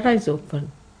Sahasrara is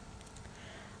open,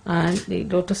 and the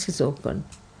lotus is open,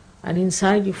 and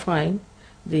inside you find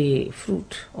the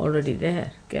fruit already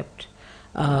there, kept,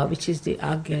 which is the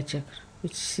Agya Chakra,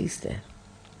 which is there.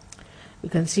 You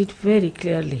can see it very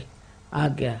clearly.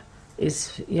 Agya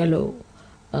is yellow,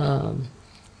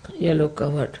 yellow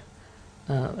covered,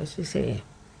 as we say,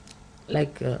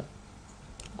 like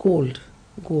gold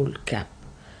cap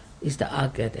is the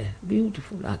Agya there.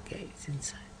 Beautiful Agya is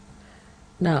inside.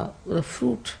 Now the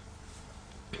fruit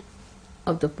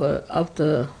of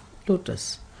the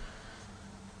lotus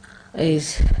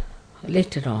is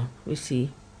later on we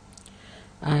see,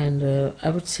 and I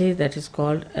would say that is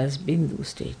called as Bindu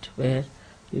state, where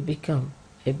you become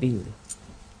a Bindu,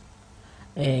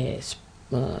 a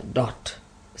dot.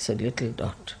 It's a little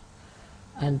dot,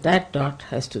 and that dot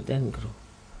has to then grow.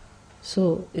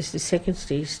 So it's the second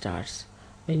stage starts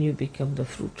when you become the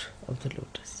fruit of the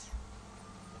lotus.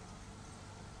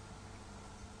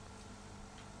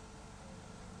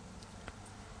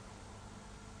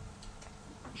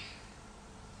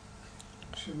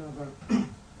 Srimata,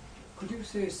 could you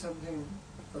say something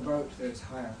about those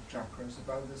higher chakras,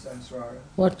 about the Sahasrara?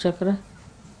 What chakra?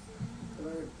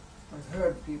 I've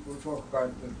heard people talk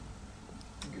about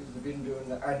the Bindu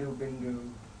and the Adu Bindu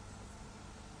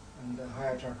and the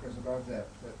higher chakras above that.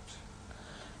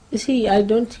 You see, I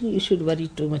don't think you should worry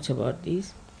too much about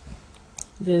these.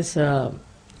 There's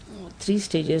 3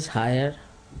 stages higher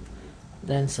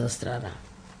than Sahasrara.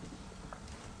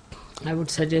 I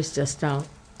would suggest just now,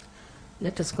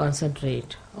 let us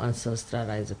concentrate on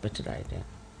Sahasrara is a better idea.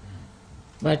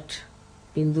 But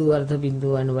Bindu, Ardha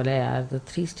Bindu and Valaya are the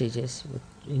 3 stages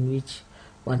in which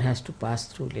one has to pass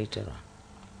through later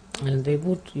on. And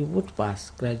you would pass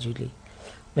gradually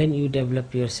when you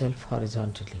develop yourself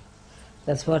horizontally.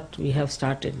 That's what we have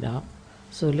started now.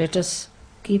 So let us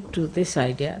keep to this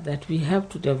idea that we have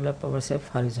to develop ourselves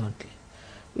horizontally.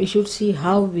 We should see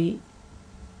how we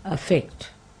affect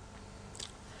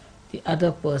the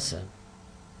other person,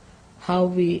 how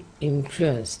we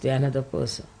influence the another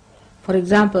person. For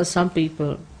example, some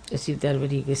people, as if they are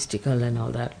very egoistical and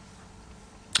all that,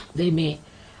 they may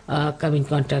come in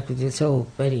contact with you and say, oh,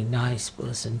 very nice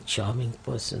person, charming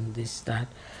person, this, that.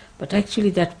 But actually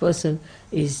that person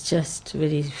is just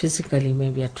very physically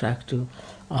maybe attractive,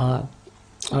 or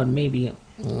maybe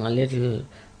a little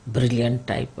brilliant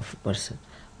type of person,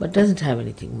 but doesn't have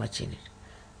anything much in it.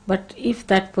 But if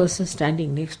that person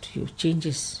standing next to you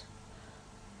changes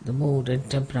the mood and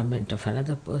temperament of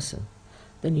another person,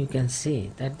 then you can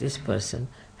say that this person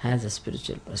has a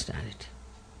spiritual personality.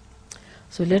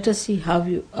 So let us see how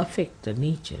you affect the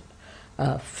nature.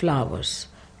 Flowers.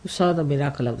 You saw the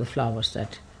miracle of the flowers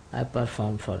that I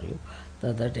performed for you the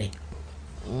other day.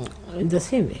 In the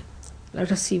same way,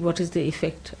 let us see what is the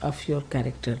effect of your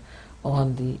character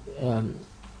on the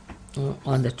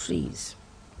trees,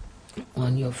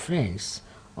 on your friends,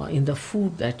 or in the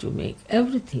food that you make.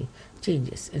 Everything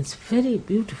changes. It's very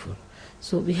beautiful.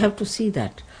 So we have to see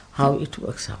that, how it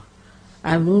works out.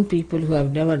 I have known people who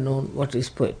have never known what is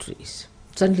poetry is.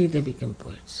 Suddenly they become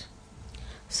poets.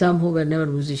 Some who were never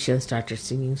musicians started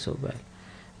singing so well.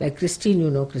 Like Christine,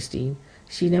 you know Christine,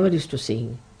 she never used to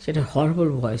sing. She had a horrible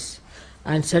voice.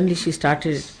 And suddenly she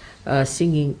started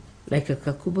singing like a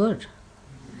cuckoo bird.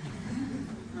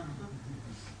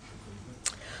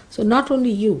 So not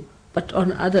only you, but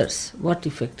on others, what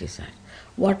effect is that?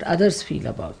 What others feel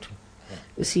about you.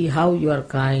 You see how you are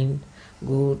kind,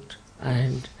 good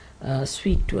and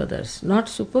sweet to others, not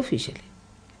superficially,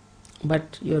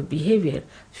 but your behavior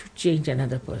should change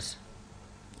another person,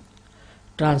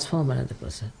 transform another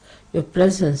person. Your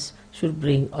presence should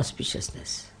bring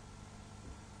auspiciousness.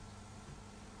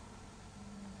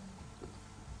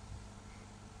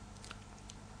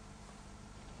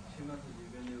 Shri Mataji,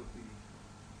 when you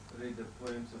read the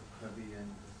poems of Kavi and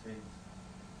the saints,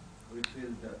 we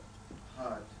feel the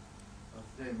heart of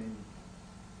them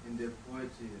in their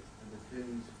poetry and the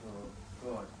feelings for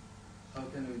God. How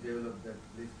can we develop that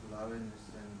blissful awareness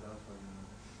and love for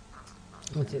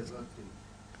one another?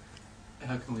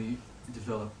 How can we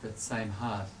develop that same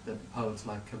heart that poets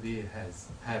like Kabir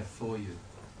have for you?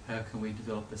 How can we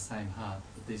develop the same heart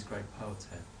that these great poets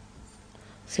have?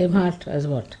 Same heart as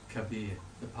what? Kabir,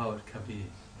 the poet Kabir.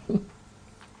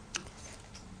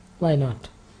 Why not?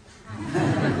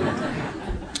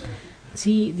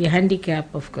 See the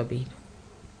handicap of Kabir.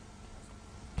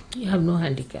 You have no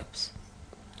handicaps.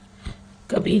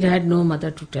 Kabir had no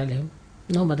mother to tell him,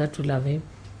 no mother to love him,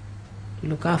 to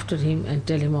look after him and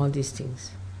tell him all these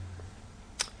things.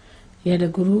 He had a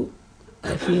guru.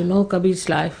 If you know Kabir's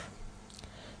life,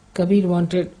 Kabir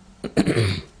wanted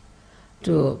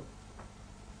to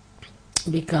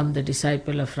become the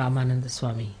disciple of Ramananda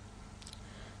Swami.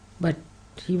 But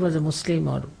he was a Muslim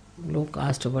or low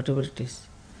caste or whatever it is.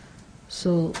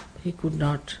 So he could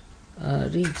not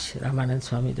reach Ramananda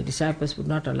Swami. The disciples would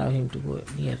not allow him to go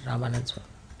near Ramananda Swami.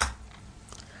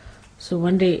 So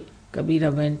one day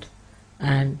Kabira went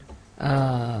and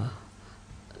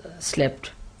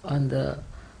slept on the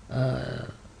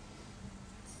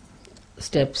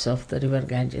steps of the river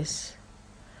Ganges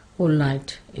whole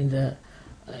night in the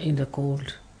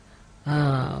cold,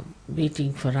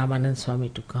 waiting for Ramananda Swami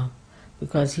to come,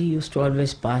 because he used to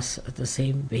always pass the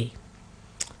same way.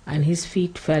 And his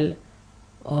feet fell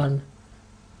on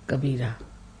Kabira.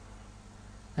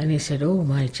 And he said, "Oh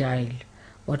my child,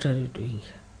 what are you doing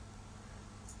here?"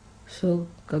 So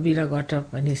Kabira got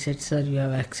up and he said, "Sir, you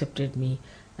have accepted me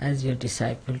as your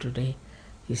disciple today."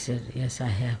 He said, "Yes, I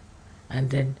have."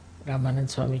 And then Ramananda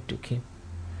Swami took him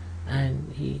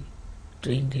and he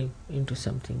trained him into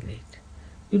something great.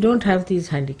 You don't have these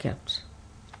handicaps.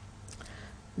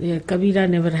 Kabira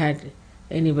never had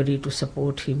anybody to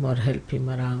support him or help him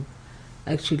around.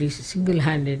 Actually,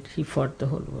 single-handed, he fought the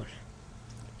whole world.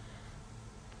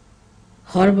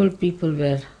 Horrible people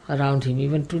were around him.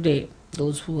 Even today,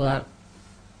 those who are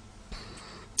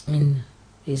in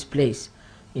his place,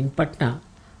 in Patna,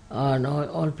 and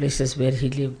all places where he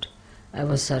lived, I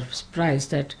was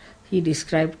surprised that he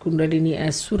described Kundalini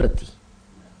as Surati,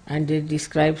 and they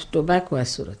described tobacco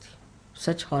as Surati.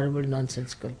 Such horrible,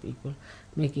 nonsensical people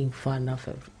making fun of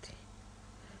everything.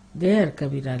 There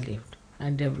Kabira lived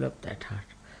and developed that heart.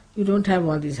 You don't have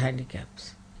all these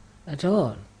handicaps at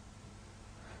all.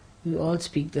 You all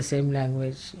speak the same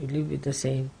language, you live with the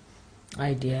same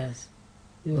ideas,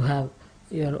 you have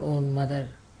your own mother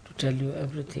to tell you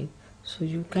everything, so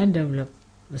you can develop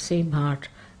the same heart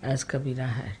as Kabira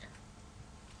had.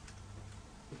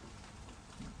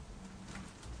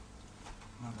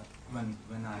 Mother,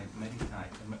 when I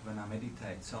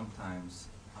meditate, sometimes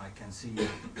I can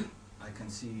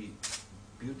see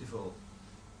beautiful,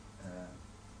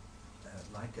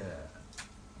 like a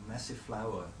massive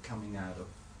flower coming out of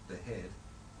the head,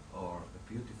 or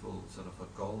a beautiful sort of a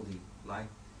goldy,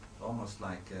 almost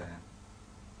like a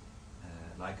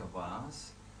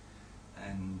vase.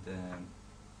 And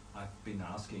I've been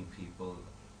asking people,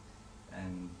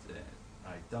 and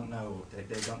I don't know,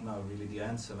 they don't know really the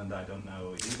answer, and I don't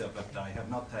know either, but I have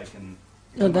not taken...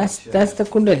 No, that's the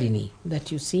Kundalini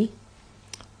that you see.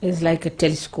 It's like a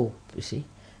telescope, you see,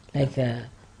 like a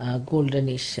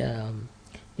goldenish,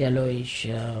 yellowish,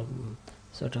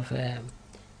 sort of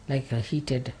like a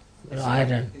heated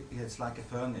iron. It's like a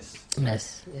furnace.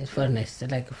 Yes, a furnace,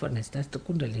 like a furnace. That's the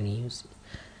Kundalini you see.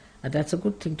 That's a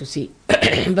good thing to see.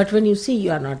 But when you see,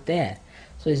 you are not there.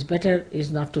 So it's better is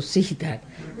not to see that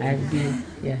and be,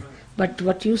 yeah. But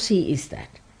what you see is that,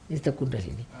 is the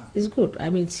Kundalini. It's good. I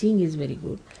mean, seeing is very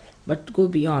good, but go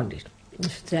beyond it.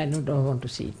 Say, I don't want to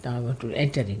see it, now I want to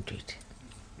enter into it.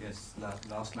 Yes,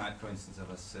 last night, for instance,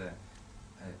 I was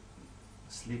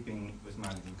sleeping with my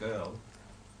little girl,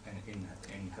 and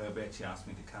in her bed she asked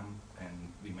me to come,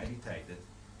 and we meditated,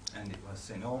 and it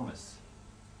was enormous.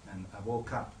 And I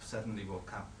suddenly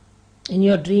woke up. In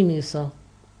your dream you saw?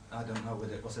 I don't know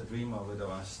whether it was a dream or whether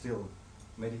I was still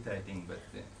meditating, but...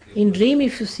 in dream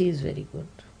if you see is very good,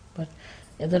 but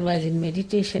otherwise in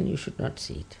meditation you should not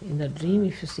see it. In the dream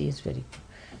if you see is very good.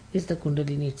 It's the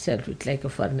Kundalini itself, it's like a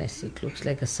furnace, it looks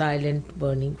like a silent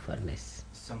burning furnace.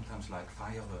 Sometimes like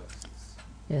fireworks, it's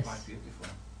yes. Quite beautiful.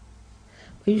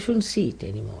 But you shouldn't see it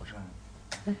anymore.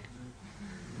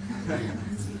 Right.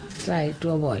 Try to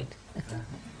avoid.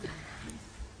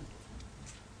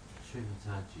 Shri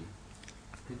Mataji,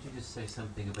 could you just say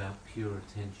something about pure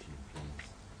attention,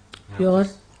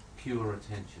 please? Pure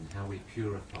attention, how we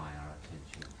purify our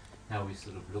attention, how we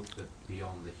sort of look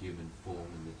beyond the human form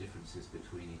and the differences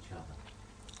between each other.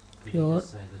 Could you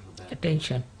just say a little about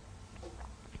attention.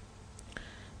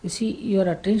 You see, your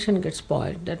attention gets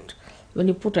spoiled. That when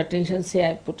you put attention, say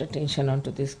I put attention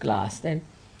onto this glass, then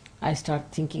I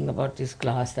start thinking about this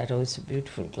glass, that oh, it's a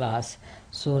beautiful glass.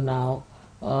 So now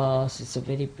it's a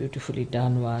very beautifully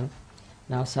done one.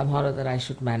 Now somehow or other I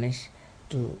should manage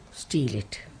to steal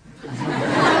it.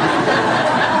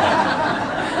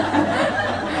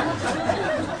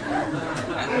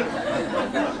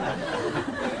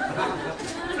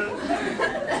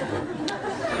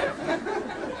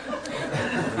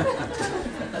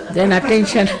 then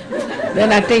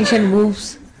attention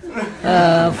moves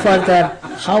further.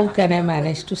 How can I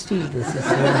manage to steal this?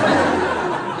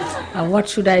 What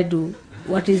should I do?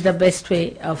 What is the best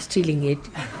way of stealing it?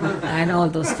 And all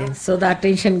those things. So the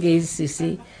attention gaze, you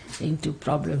see, into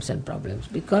problems and problems.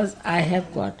 Because I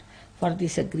have got for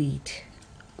this a greed.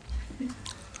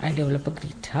 I develop a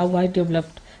greed. How I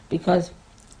developed? Because,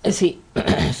 you see,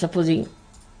 supposing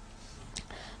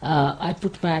I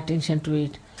put my attention to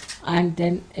it, and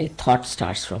then a thought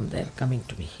starts from there coming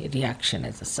to me, a reaction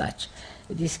as such.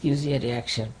 This gives you a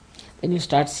reaction. Then you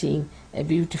start seeing a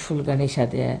beautiful Ganesha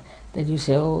there. Then you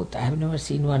say, oh, I have never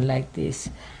seen one like this,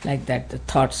 like that. The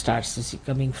thought starts to see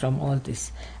coming from all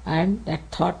this. And that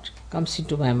thought comes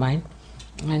into my mind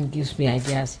and gives me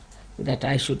ideas that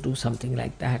I should do something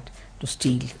like that to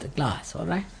steal the glass, all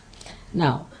right?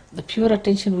 Now, the pure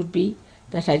attention would be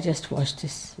that I just watch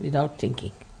this without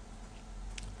thinking.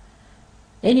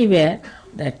 Anywhere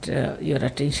that your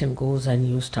attention goes and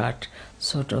you start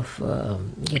sort of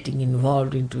getting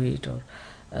involved into it or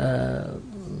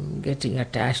getting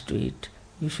attached to it,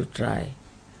 you should try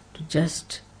to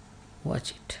just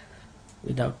watch it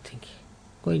without thinking,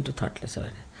 go into thoughtless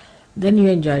awareness. Then you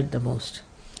enjoy it the most.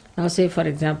 Now say for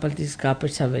example these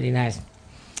carpets are very nice.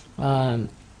 One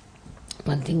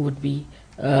thing would be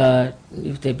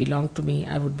if they belong to me,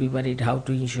 I would be worried how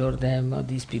to insure them, or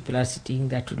these people are sitting,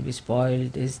 that will be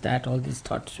spoiled, this, that, all these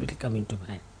thoughts will come into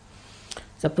mind.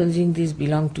 Supposing these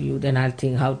belong to you, then I'll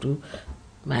think how to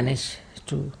manage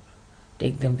to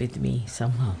take them with me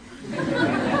somehow.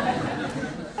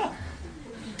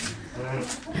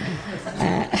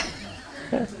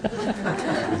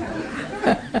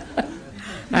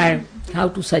 And how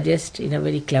to suggest in a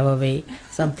very clever way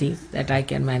something that I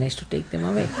can manage to take them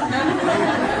away.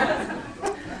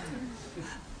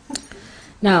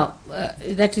 Now,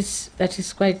 that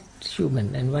is quite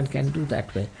human and one can do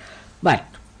that way. But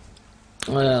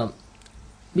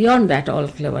beyond that, all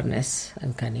cleverness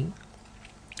and cunning,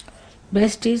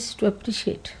 best is to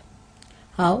appreciate.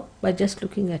 How? By just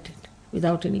looking at it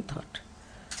without any thought.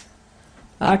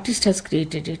 Artist has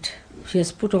created it. He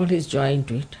has put all his joy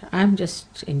into it. I am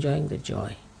just enjoying the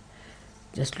joy,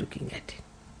 just looking at it.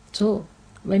 So,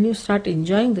 when you start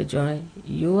enjoying the joy,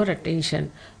 your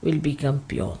attention will become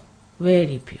pure,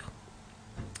 very pure.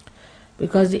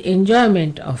 Because the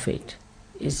enjoyment of it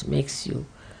makes you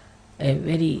a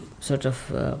very sort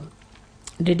of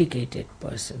dedicated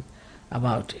person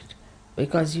about it.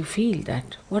 Because you feel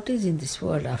that what is in this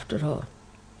world after all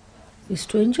is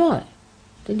to enjoy.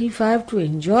 Then if I have to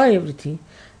enjoy everything,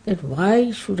 then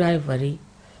why should I worry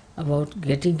about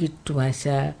getting it to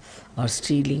myself or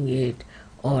stealing it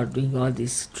or doing all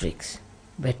these tricks?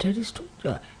 Better is to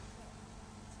enjoy.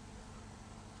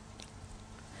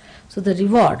 So the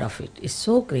reward of it is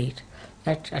so great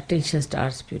that attention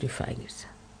starts purifying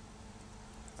itself.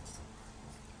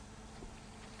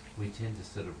 We tend to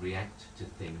sort of react to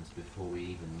things before we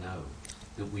even know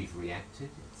that we've reacted.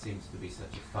 It seems to be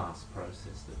such a fast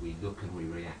process that we look and we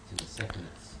react in a second.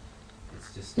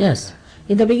 It's just yes, like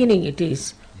in the beginning it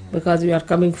is, yeah. Because we are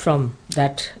coming from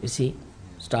that, you see,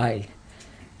 style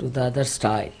to the other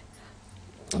style.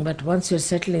 But once you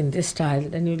settle in this style,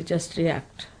 then you will just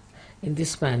react in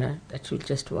this manner, that you will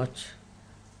just watch.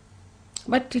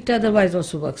 But it otherwise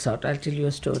also works out. I'll tell you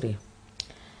a story.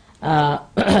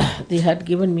 They had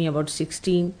given me about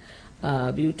 16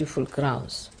 beautiful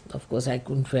crowns. Of course I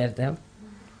couldn't wear them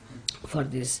for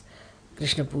this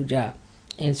Krishna Puja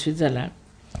in Switzerland.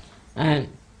 And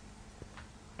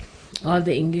all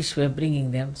the English were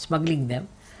bringing them, smuggling them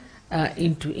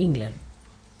into England.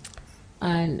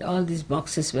 And all these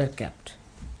boxes were kept.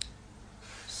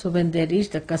 So when they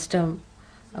reached the custom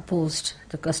post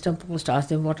asked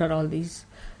them, what are all these?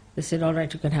 They said, all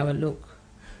right, you can have a look.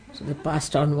 So they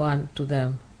passed on one to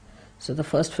them. So the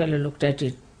first fellow looked at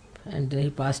it and he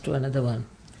passed to another one.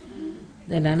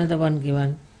 Then another one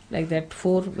given. Like that,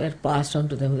 4 were passed on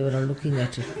to them. They were all looking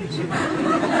at it.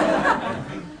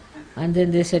 And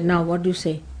then they said, now what do you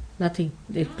say? Nothing.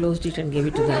 They closed it and gave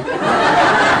it to them.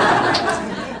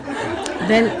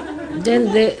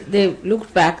 Then they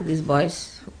looked back, these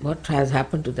boys, what has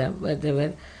happened to them, where they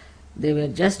were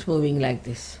just moving like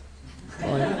this.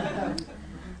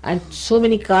 And so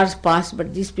many cars passed,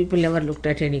 but these people never looked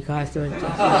at any cars. They were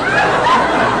just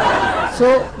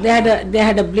so they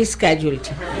had a bliss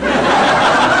casualty.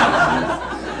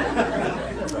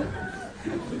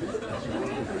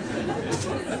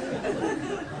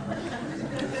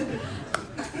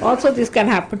 Also this can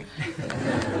happen.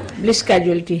 Bliss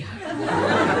casualty.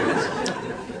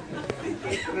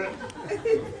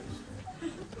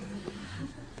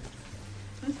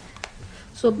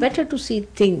 So better to see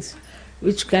things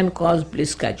which can cause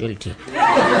bliss casualty.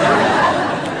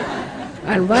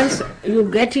 And once you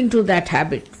get into that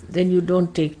habit, then you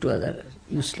don't take to other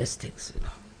useless things.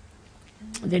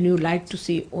 Then you like to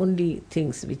see only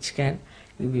things which can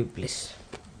give you bliss.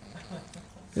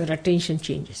 Your attention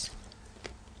changes.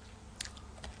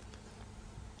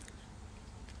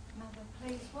 Mother,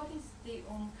 please, what is the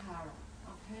Omkara?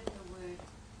 I've heard the word.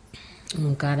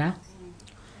 Omkara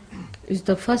is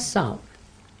the first sound.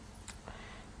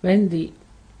 When the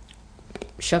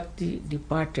Shakti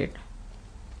departed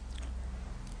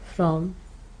from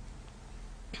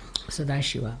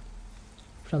Sadashiva,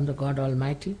 from the God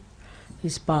Almighty,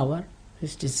 his power,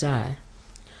 his desire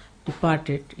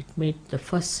departed, it made the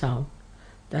first sound.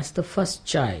 That's the first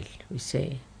child, we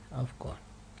say, of God.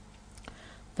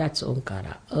 That's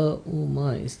Omkara. Ma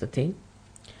is the thing.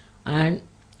 And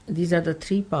these are the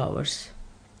three powers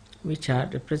which are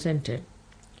represented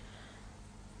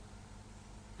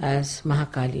as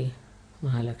Mahakali,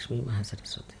 Mahalakshmi,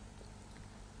 Mahasaraswati.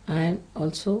 And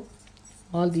also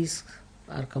all these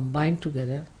are combined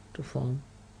together to form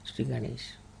Sri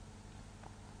Ganesh.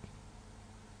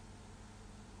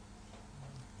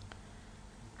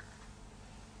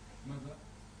 Mother,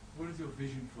 what is your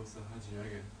vision for Sahaja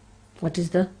Yoga? What is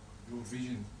the? Your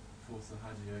vision for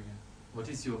Sahaja Yoga. What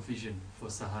is your vision for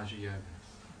Sahaja Yoga?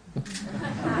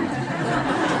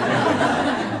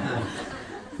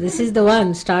 This is the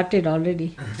one started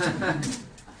already.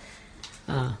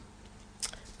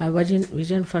 My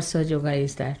vision for Sahaja Yoga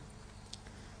is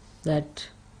that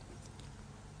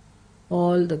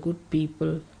all the good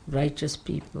people, righteous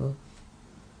people,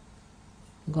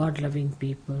 God-loving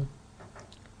people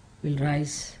will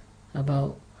rise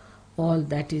above all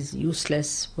that is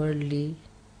useless, worldly,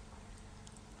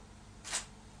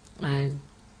 and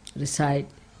reside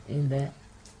in the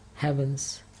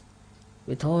heavens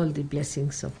with all the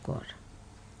blessings of God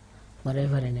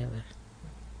forever and ever.